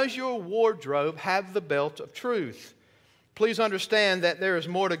wardrobe have the belt of truth? Please understand that there is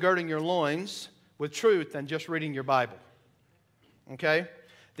more to girding your loins with truth than just reading your Bible. Okay?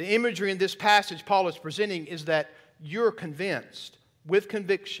 The imagery in this passage Paul is presenting is that you're convinced with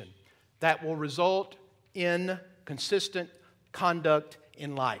conviction that will result in consistent conduct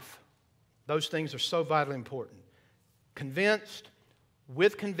in life. Those things are so vitally important. Convinced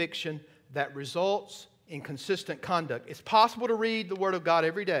with conviction that results in consistent conduct. It's possible to read the Word of God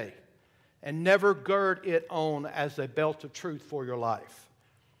every day and never gird it on as a belt of truth for your life.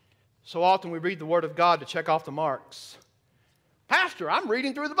 So often we read the Word of God to check off the marks. Pastor, I'm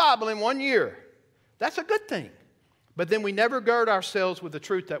reading through the Bible in 1 year. That's a good thing. But then we never gird ourselves with the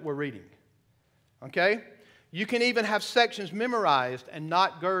truth that we're reading. Okay? You can even have sections memorized and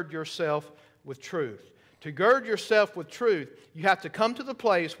not gird yourself with truth. To gird yourself with truth, you have to come to the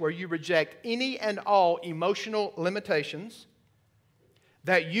place where you reject any and all emotional limitations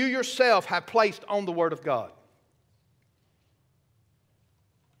that you yourself have placed on the Word of God.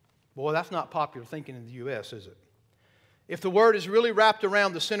 Boy, that's not popular thinking in the U.S., is it? If the Word is really wrapped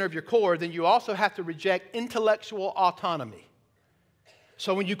around the center of your core, then you also have to reject intellectual autonomy.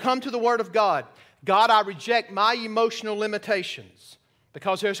 So when you come to the Word of God, God, I reject my emotional limitations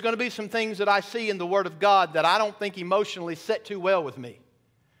because there's going to be some things that I see in the Word of God that I don't think emotionally sit too well with me.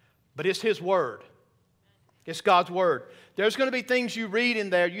 But it's His Word. It's God's Word. There's going to be things you read in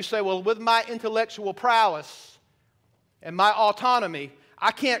there, you say, well, with my intellectual prowess and my autonomy,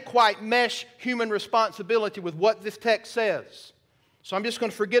 I can't quite mesh human responsibility with what this text says. So I'm just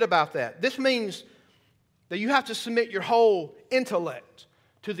going to forget about that. This means that you have to submit your whole intellect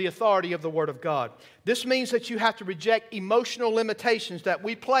to the authority of the Word of God. This means that you have to reject emotional limitations that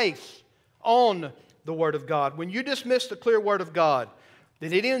we place on the Word of God. When you dismiss the clear Word of God,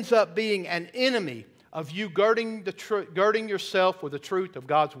 then it ends up being an enemy of you girding yourself with the truth of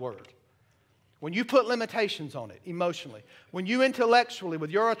God's Word. When you put limitations on it emotionally, when you intellectually,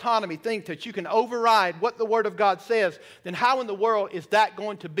 with your autonomy, think that you can override what the Word of God says, then how in the world is that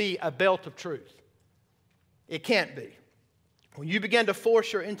going to be a belt of truth? It can't be. When you begin to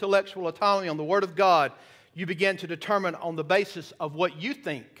force your intellectual autonomy on the Word of God, you begin to determine on the basis of what you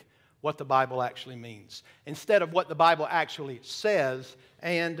think what the Bible actually means, instead of what the Bible actually says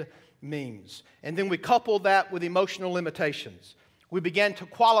and means. And then we couple that with emotional limitations. We begin to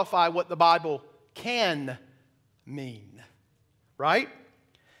qualify what the Bible can mean, right?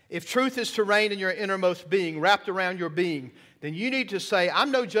 If truth is to reign in your innermost being, wrapped around your being, then you need to say,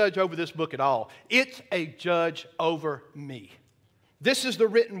 I'm no judge over this book at all. It's a judge over me. This is the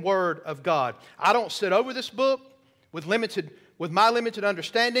written Word of God. I don't sit over this book with my limited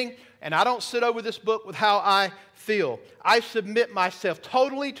understanding, and I don't sit over this book with how I feel. I submit myself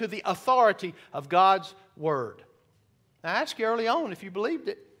totally to the authority of God's Word. Now, I asked you early on if you believed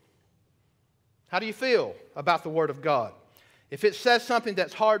it. How do you feel about the Word of God? If it says something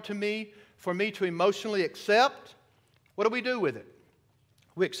that's hard for me to emotionally accept, what do we do with it?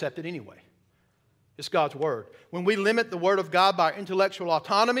 We accept it anyway. It's God's Word. When we limit the Word of God by our intellectual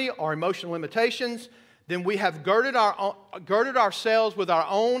autonomy or emotional limitations, then we have girded ourselves with our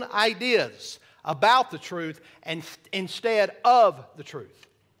own ideas about the truth and instead of the truth.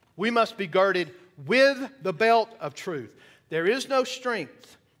 We must be girded with the belt of truth. There is no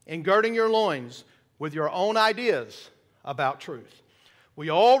strength in girding your loins with your own ideas about truth. We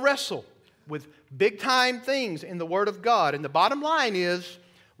all wrestle with big-time things in the Word of God. And the bottom line is,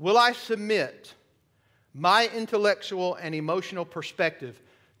 will I submit my intellectual and emotional perspective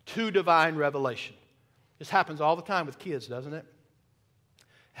to divine revelation? This happens all the time with kids, doesn't it? It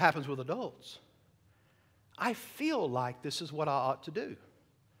happens with adults. I feel like this is what I ought to do.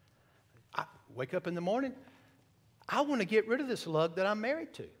 I wake up in the morning, I want to get rid of this lug that I'm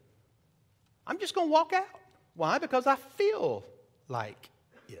married to. I'm just going to walk out. Why? Because I feel like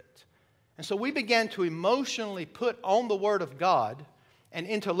it. And so we began to emotionally put on the Word of God and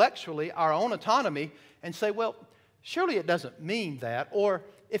intellectually our own autonomy and say, well, surely it doesn't mean that. Or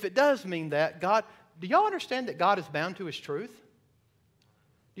if it does mean that, God, do y'all understand that God is bound to His truth?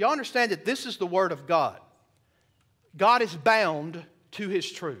 Do y'all understand that this is the Word of God? God is bound to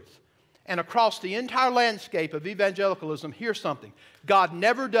His truth. And across the entire landscape of evangelicalism, here's something. God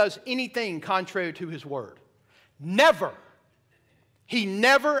never does anything contrary to His Word. Never. He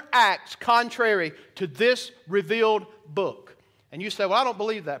never acts contrary to this revealed book. And you say, well, I don't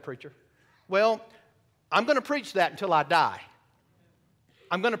believe that, preacher. Well, I'm going to preach that until I die.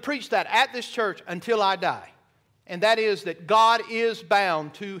 I'm going to preach that at this church until I die. And that is that God is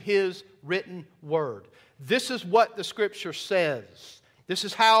bound to His written Word. This is what the Scripture says. This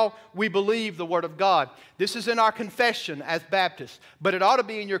is how we believe the Word of God. This is in our confession as Baptists, but it ought to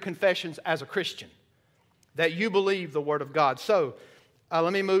be in your confessions as a Christian, that you believe the Word of God. So,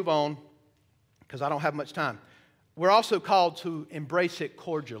 let me move on, because I don't have much time. We're also called to embrace it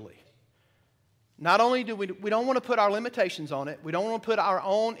cordially. Not only do we don't want to put our limitations on it, we don't want to put our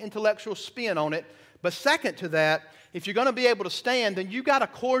own intellectual spin on it, but second to that, if you're going to be able to stand, then you've got to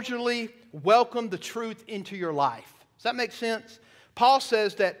cordially welcome the truth into your life. Does that make sense? Paul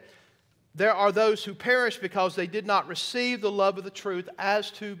says that there are those who perish because they did not receive the love of the truth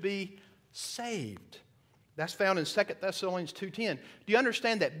as to be saved. That's found in 2 Thessalonians 2:10. Do you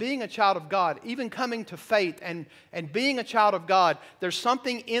understand that being a child of God, even coming to faith and being a child of God, there's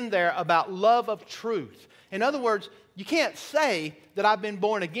something in there about love of truth. In other words, you can't say that I've been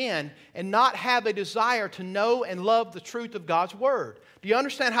born again and not have a desire to know and love the truth of God's Word. Do you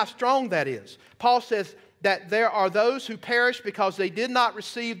understand how strong that is? Paul says that there are those who perish because they did not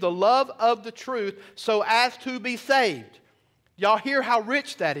receive the love of the truth so as to be saved. Y'all hear how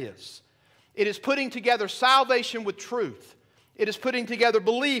rich that is? It is putting together salvation with truth. It is putting together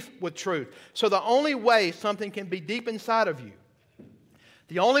belief with truth. So the only way something can be deep inside of you,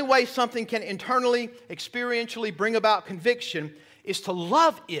 the only way something can internally, experientially bring about conviction is to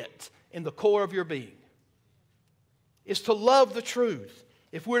love it in the core of your being. Is to love the truth.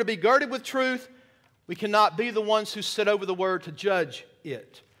 If we're to be girded with truth, we cannot be the ones who sit over the Word to judge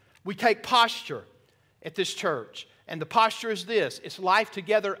it. We take posture at this church. And the posture is this. It's life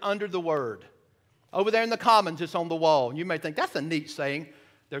together under the Word. Over there in the Commons, it's on the wall. And you may think, that's a neat saying.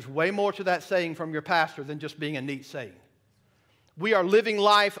 There's way more to that saying from your pastor than just being a neat saying. We are living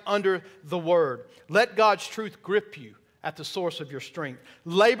life under the Word. Let God's truth grip you at the source of your strength.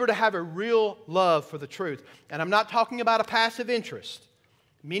 Labor to have a real love for the truth. And I'm not talking about a passive interest.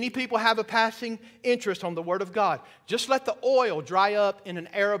 Many people have a passing interest on the Word of God. Just let the oil dry up in an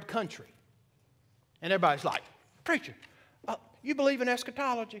Arab country. And everybody's like, preacher, you believe in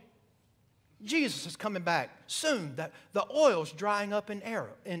eschatology? Jesus is coming back soon. The oil's drying up in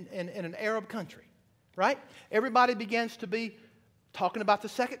an Arab country, right? Everybody begins to be talking about the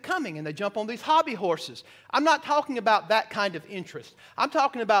second coming, and they jump on these hobby horses. I'm not talking about that kind of interest. I'm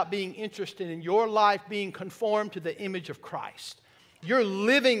talking about being interested in your life being conformed to the image of Christ. You're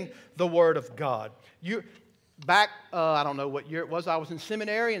living the Word of God. I don't know what year it was, I was in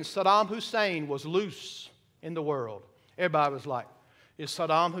seminary, and Saddam Hussein was loose in the world. Everybody was like, is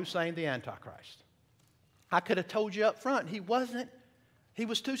Saddam Hussein the Antichrist? I could have told you up front, he wasn't. He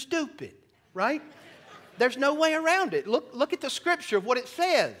was too stupid, right? There's no way around it. Look at the Scripture of what it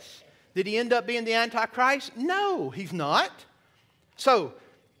says. Did he end up being the Antichrist? No, he's not. So,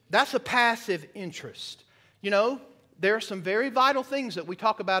 that's a passive interest. You know, there are some very vital things that we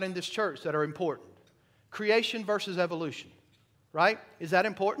talk about in this church that are important. Creation versus evolution, right? Is that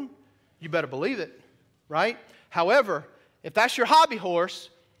important? You better believe it, right? However, if that's your hobby horse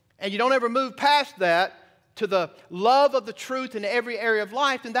and you don't ever move past that to the love of the truth in every area of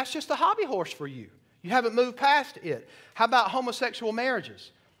life, then that's just a hobby horse for you. You haven't moved past it. How about homosexual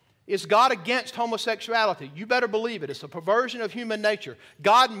marriages? Is God against homosexuality? You better believe it. It's a perversion of human nature.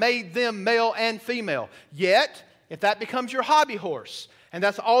 God made them male and female. Yet, if that becomes your hobby horse, and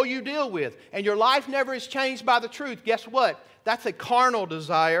that's all you deal with, and your life never is changed by the truth, guess what? That's a carnal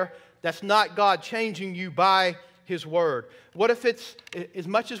desire. That's not God changing you by His Word. What if it's, as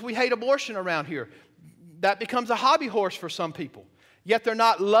much as we hate abortion around here, that becomes a hobby horse for some people. Yet they're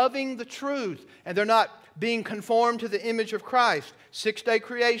not loving the truth, and they're not being conformed to the image of Christ. 6-day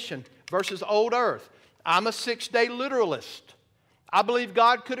creation versus old earth. I'm a 6-day literalist. I believe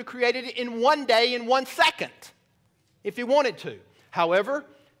God could have created it in 1 day, in 1 second, if He wanted to. However,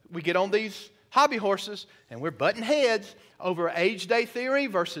 we get on these hobby horses, and we're butting heads over age day theory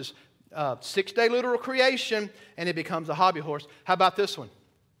versus 6-day literal creation, and it becomes a hobby horse. How about this one?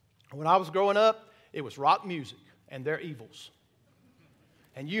 When I was growing up, it was rock music and their evils.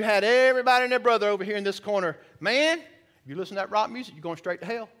 And you had everybody and their brother over here in this corner. Man, if you listen to that rock music, you're going straight to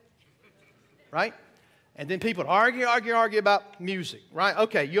hell. Right? And then people argue about music. Right?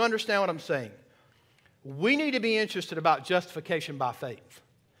 Okay, you understand what I'm saying. We need to be interested about justification by faith.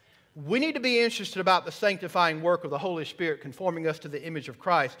 We need to be interested about the sanctifying work of the Holy Spirit conforming us to the image of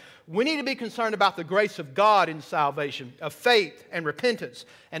Christ. We need to be concerned about the grace of God in salvation, of faith and repentance,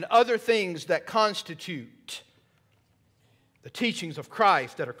 and other things that constitute the teachings of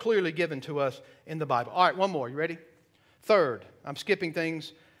Christ that are clearly given to us in the Bible. All right, one more. You ready? Third, I'm skipping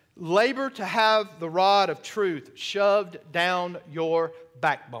things. Labor to have the rod of truth shoved down your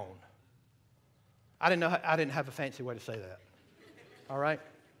backbone. I didn't have a fancy way to say that. All right?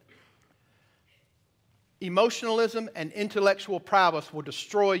 Emotionalism and intellectual prowess will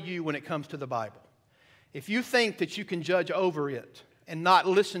destroy you when it comes to the Bible. If you think that you can judge over it and not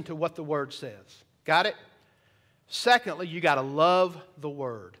listen to what the Word says. Got it? Secondly, you got to love the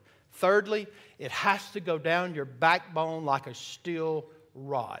Word. Thirdly, it has to go down your backbone like a steel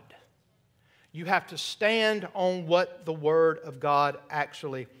rod. You have to stand on what the Word of God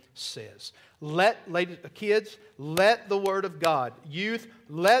actually says. Kids, let the Word of God, youth,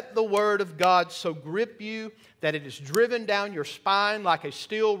 let the Word of God so grip you that it is driven down your spine like a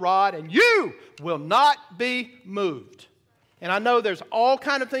steel rod, and you will not be moved. And I know there's all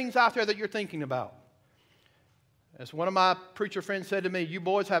kind of things out there that you're thinking about. As one of my preacher friends said to me, you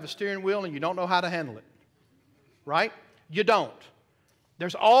boys have a steering wheel and you don't know how to handle it. Right? You don't.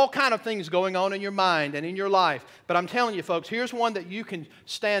 There's all kind of things going on in your mind and in your life. But I'm telling you, folks, here's one that you can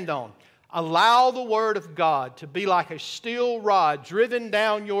stand on. Allow the Word of God to be like a steel rod driven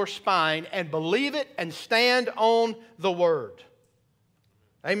down your spine and believe it and stand on the Word.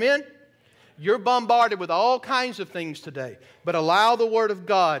 Amen? You're bombarded with all kinds of things today, but allow the Word of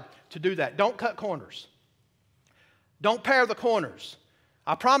God to do that. Don't cut corners. Don't pare the corners.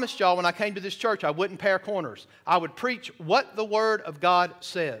 I promised y'all when I came to this church I wouldn't pare corners. I would preach what the Word of God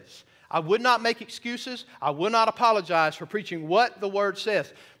says. I would not make excuses. I would not apologize for preaching what the Word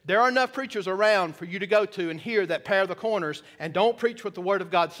says. There are enough preachers around for you to go to and hear that pare the corners and don't preach what the Word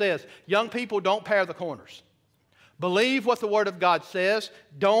of God says. Young people, don't pare the corners. Believe what the Word of God says.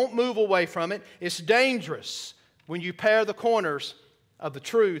 Don't move away from it. It's dangerous when you pare the corners of the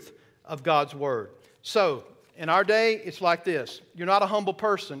truth of God's Word. So, in our day, it's like this. You're not a humble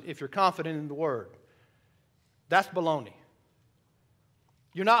person if you're confident in the Word. That's baloney.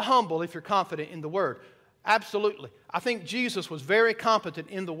 You're not humble if you're confident in the Word. Absolutely. I think Jesus was very competent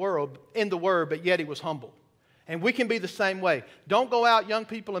in the Word, but yet He was humble. And we can be the same way. Don't go out, young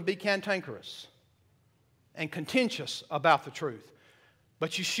people, and be cantankerous and contentious about the truth.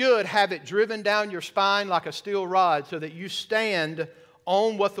 But you should have it driven down your spine like a steel rod so that you stand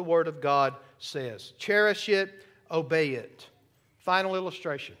on what the Word of God says. Cherish it, obey it. Final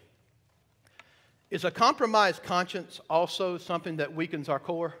illustration. Is a compromised conscience also something that weakens our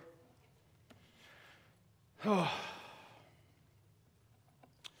core? How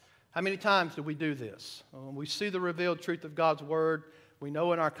many times do we do this? When we see the revealed truth of God's Word, we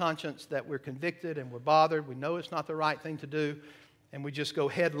know in our conscience that we're convicted and we're bothered. We know it's not the right thing to do, and we just go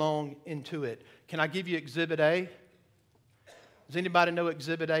headlong into it. Can I give you Exhibit A? Does anybody know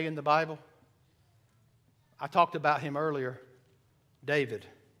Exhibit A in the Bible? I talked about him earlier, David.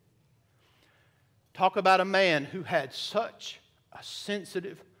 Talk about a man who had such a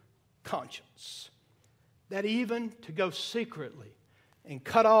sensitive conscience that even to go secretly and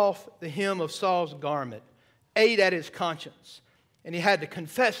cut off the hem of Saul's garment ate at his conscience. And he had to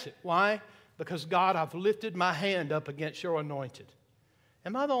confess it. Why? Because, God, I've lifted my hand up against your anointed.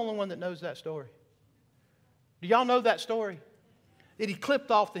 Am I the only one that knows that story? Do y'all know that story? That he clipped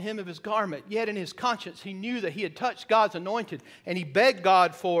off the hem of his garment, yet in his conscience he knew that he had touched God's anointed, and he begged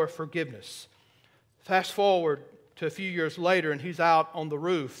God for forgiveness. Fast forward to a few years later, and he's out on the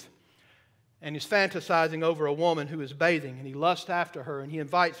roof, and he's fantasizing over a woman who is bathing, and he lusts after her, and he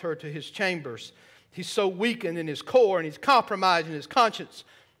invites her to his chambers. He's so weakened in his core, and he's compromised in his conscience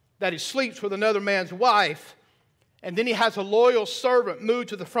that he sleeps with another man's wife, and then he has a loyal servant move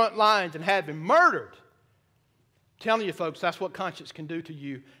to the front lines and have him murdered. I'm telling you, folks, that's what conscience can do to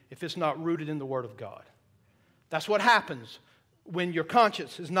you if it's not rooted in the Word of God. That's what happens when your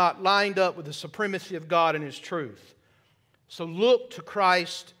conscience is not lined up with the supremacy of God and His truth. So look to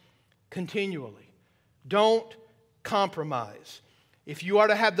Christ continually. Don't compromise. If you are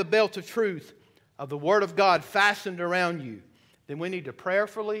to have the belt of truth of the Word of God fastened around you, then we need to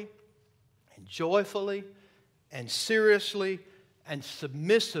prayerfully and joyfully and seriously and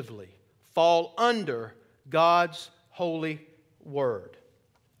submissively fall under God's holy Word.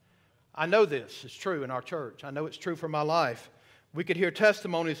 I know this is true in our church. I know it's true for my life. We could hear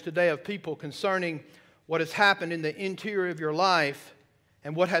testimonies today of people concerning what has happened in the interior of your life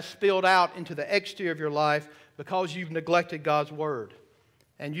and what has spilled out into the exterior of your life because you've neglected God's Word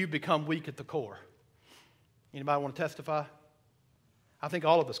and you've become weak at the core. Anybody want to testify? I think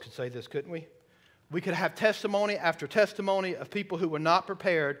all of us could say this, couldn't we? We could have testimony after testimony of people who were not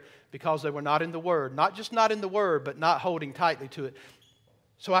prepared because they were not in the Word. Not just not in the Word, but not holding tightly to it.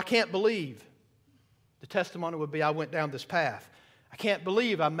 So I can't believe the testimony would be I went down this path. I can't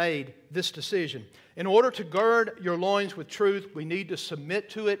believe I made this decision. In order to gird your loins with truth, we need to submit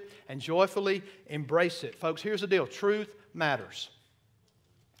to it and joyfully embrace it. Folks, here's the deal. Truth matters.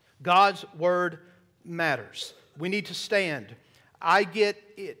 God's Word matters. We need to stand. I get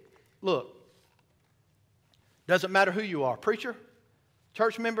it. Look, doesn't matter who you are. Preacher,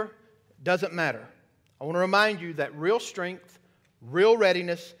 church member, doesn't matter. I want to remind you that real strength, real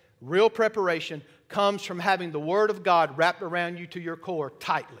readiness, real preparation comes from having the Word of God wrapped around you to your core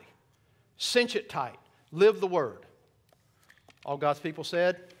tightly. Cinch it tight. Live the Word. All God's people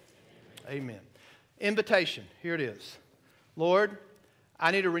said, amen. Invitation. Here it is. Lord,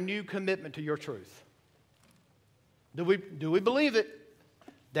 I need a renewed commitment to your truth. Do we believe it?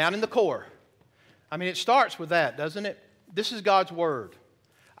 Down in the core. I mean, it starts with that, doesn't it? This is God's Word.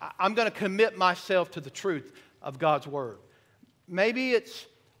 I'm going to commit myself to the truth of God's Word. Maybe it's,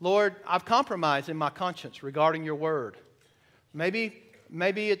 Lord, I've compromised in my conscience regarding your Word. Maybe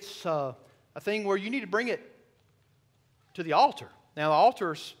it's a thing where you need to bring it to the altar. Now, the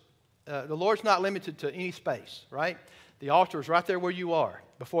altar's, the Lord's not limited to any space, right? The altar is right there where you are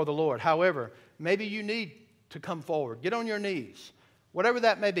before the Lord. However, maybe you need to come forward. Get on your knees. Whatever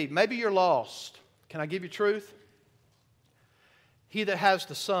that may be. Maybe you're lost. Can I give you truth? He that has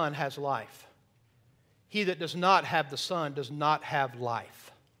the Son has life. He that does not have the Son does not have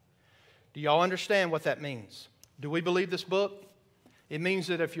life. Do y'all understand what that means? Do we believe this book? It means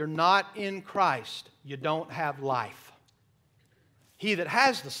that if you're not in Christ, you don't have life. He that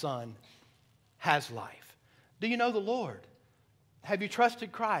has the Son has life. Do you know the Lord? Have you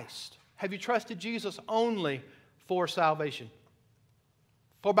trusted Christ? Have you trusted Jesus only for salvation?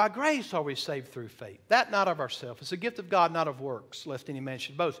 For by grace are we saved through faith, that not of ourselves. It's a gift of God, not of works, lest any man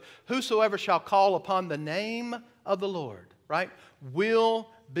should boast. Whosoever shall call upon the name of the Lord, right, will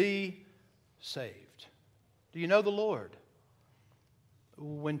be saved. Do you know the Lord?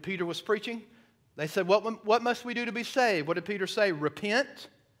 When Peter was preaching, they said, what must we do to be saved? What did Peter say? Repent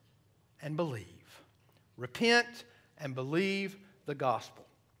and believe. Repent and believe the gospel.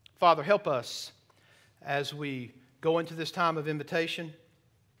 Father, help us as we go into this time of invitation.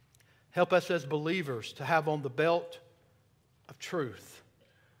 Help us as believers to have on the belt of truth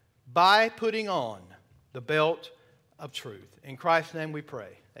by putting on the belt of truth. In Christ's name we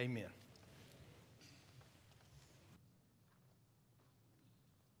pray. Amen.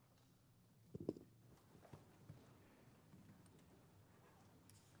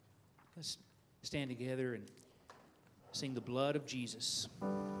 Let's stand together and sing the blood of Jesus.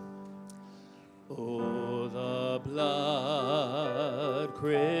 Oh, the blood,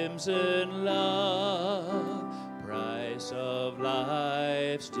 crimson love, price of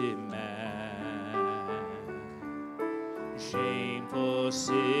life's demand. Shameful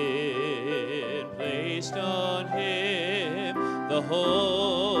sin placed on him, the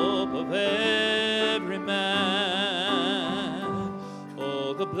hope of every man.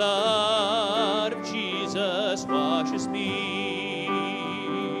 Oh, the blood of Jesus washes me.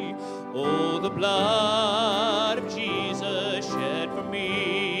 Oh, the blood of Jesus shed for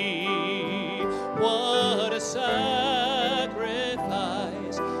me. What a sacrifice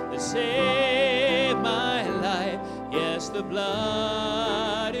that saved my life. Yes, the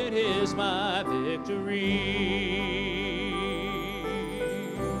blood, it is my victory.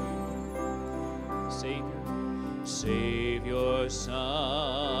 Savior, save your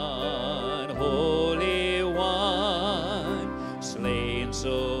Son.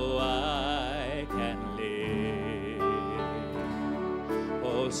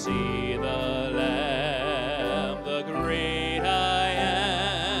 see the Lamb, the great I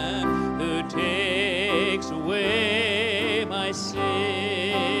am, who takes away my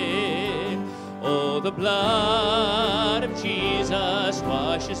sin. Oh, the blood of Jesus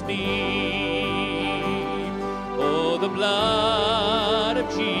washes me. Oh, the blood of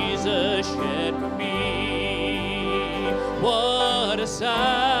Jesus shed for me. What a sacrifice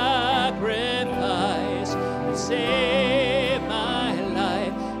to save my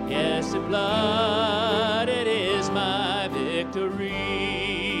life. Yes, the blood, it is my victory.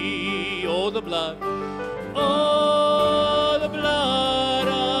 Oh, the blood. Oh, the blood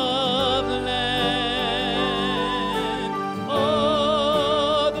of the Lamb.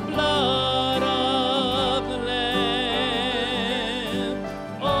 Oh, the blood of the Lamb.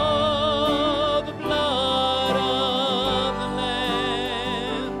 Oh, the blood of the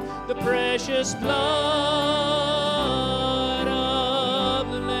Lamb. The precious blood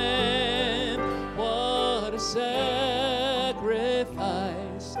of the Lamb. What a sacrifice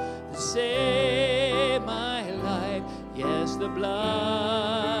to save my life. Yes, the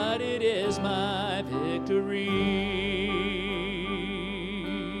blood, it is my victory.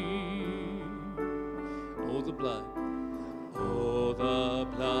 Oh, the blood. Oh, the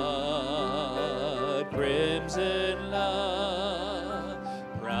blood, crimson love,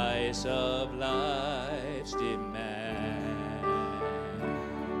 price of life's demand.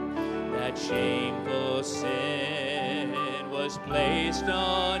 That shameful sin was placed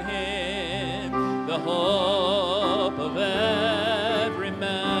on him, the hope of every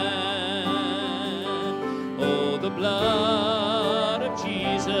man. Oh, the blood of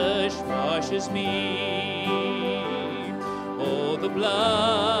Jesus washes me. Oh, the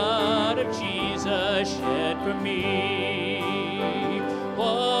blood of Jesus shed for me.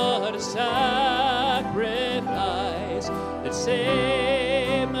 What a sacrifice that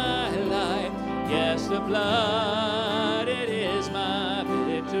saved my life. Yes, the blood, it is my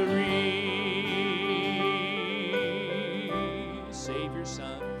victory. Savior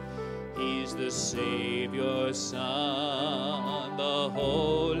Son, He's the Savior Son, the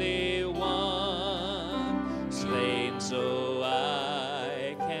Holy One, slain so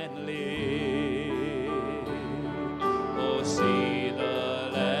I can live. Oh, see the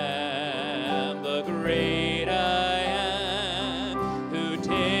Lamb, the great I am, who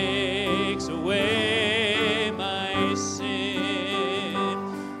takes away my sin.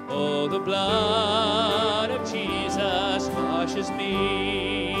 Oh, the blood of Jesus washes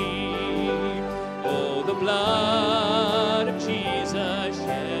me. Oh, the blood of Jesus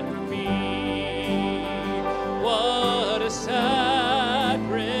shed for me. What a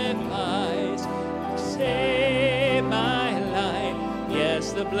sacrifice to save my life.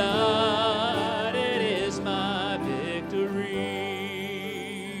 Yes, the blood, it is my victory.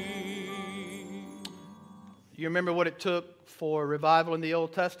 You remember what it took for revival in the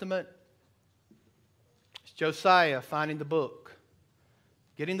Old Testament? It's Josiah finding the book,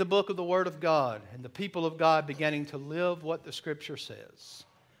 getting the book of the Word of God, and the people of God beginning to live what the Scripture says.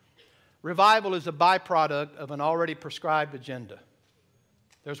 Revival is a byproduct of an already prescribed agenda.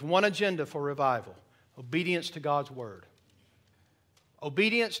 There's one agenda for revival: obedience to God's Word.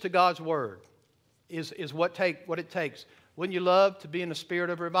 Obedience to God's Word is what it takes. Wouldn't you love to be in the spirit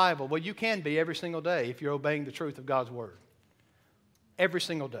of revival? Well, you can be every single day if you're obeying the truth of God's Word. Every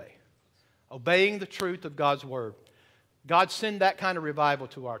single day. Obeying the truth of God's Word. God, send that kind of revival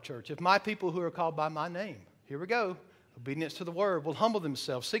to our church. If my people who are called by my name, here we go, obedience to the Word, will humble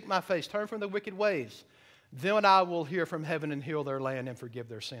themselves, seek my face, turn from their wicked ways, then I will hear from heaven and heal their land and forgive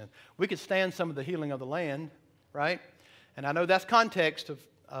their sin. We could stand some of the healing of the land, right? And I know that's context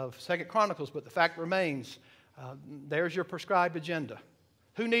of 2 Chronicles, but the fact remains, there's your prescribed agenda.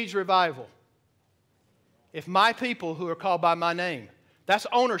 Who needs revival? If my people who are called by my name, that's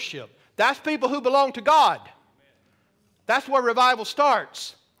ownership. That's people who belong to God. That's where revival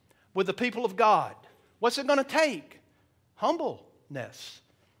starts, with the people of God. What's it going to take? Humbleness,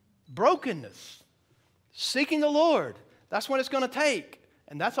 brokenness, seeking the Lord. That's what it's going to take.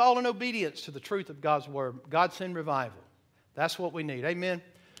 And that's all in obedience to the truth of God's Word. God send revival. That's what we need. Amen.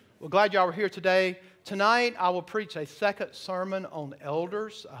 We're glad y'all were here today. Tonight, I will preach a second sermon on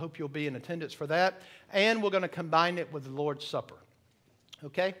elders. I hope you'll be in attendance for that. And we're going to combine it with the Lord's Supper.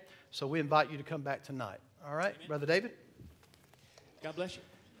 Okay? So we invite you to come back tonight. All right, Amen. Brother David? God bless you.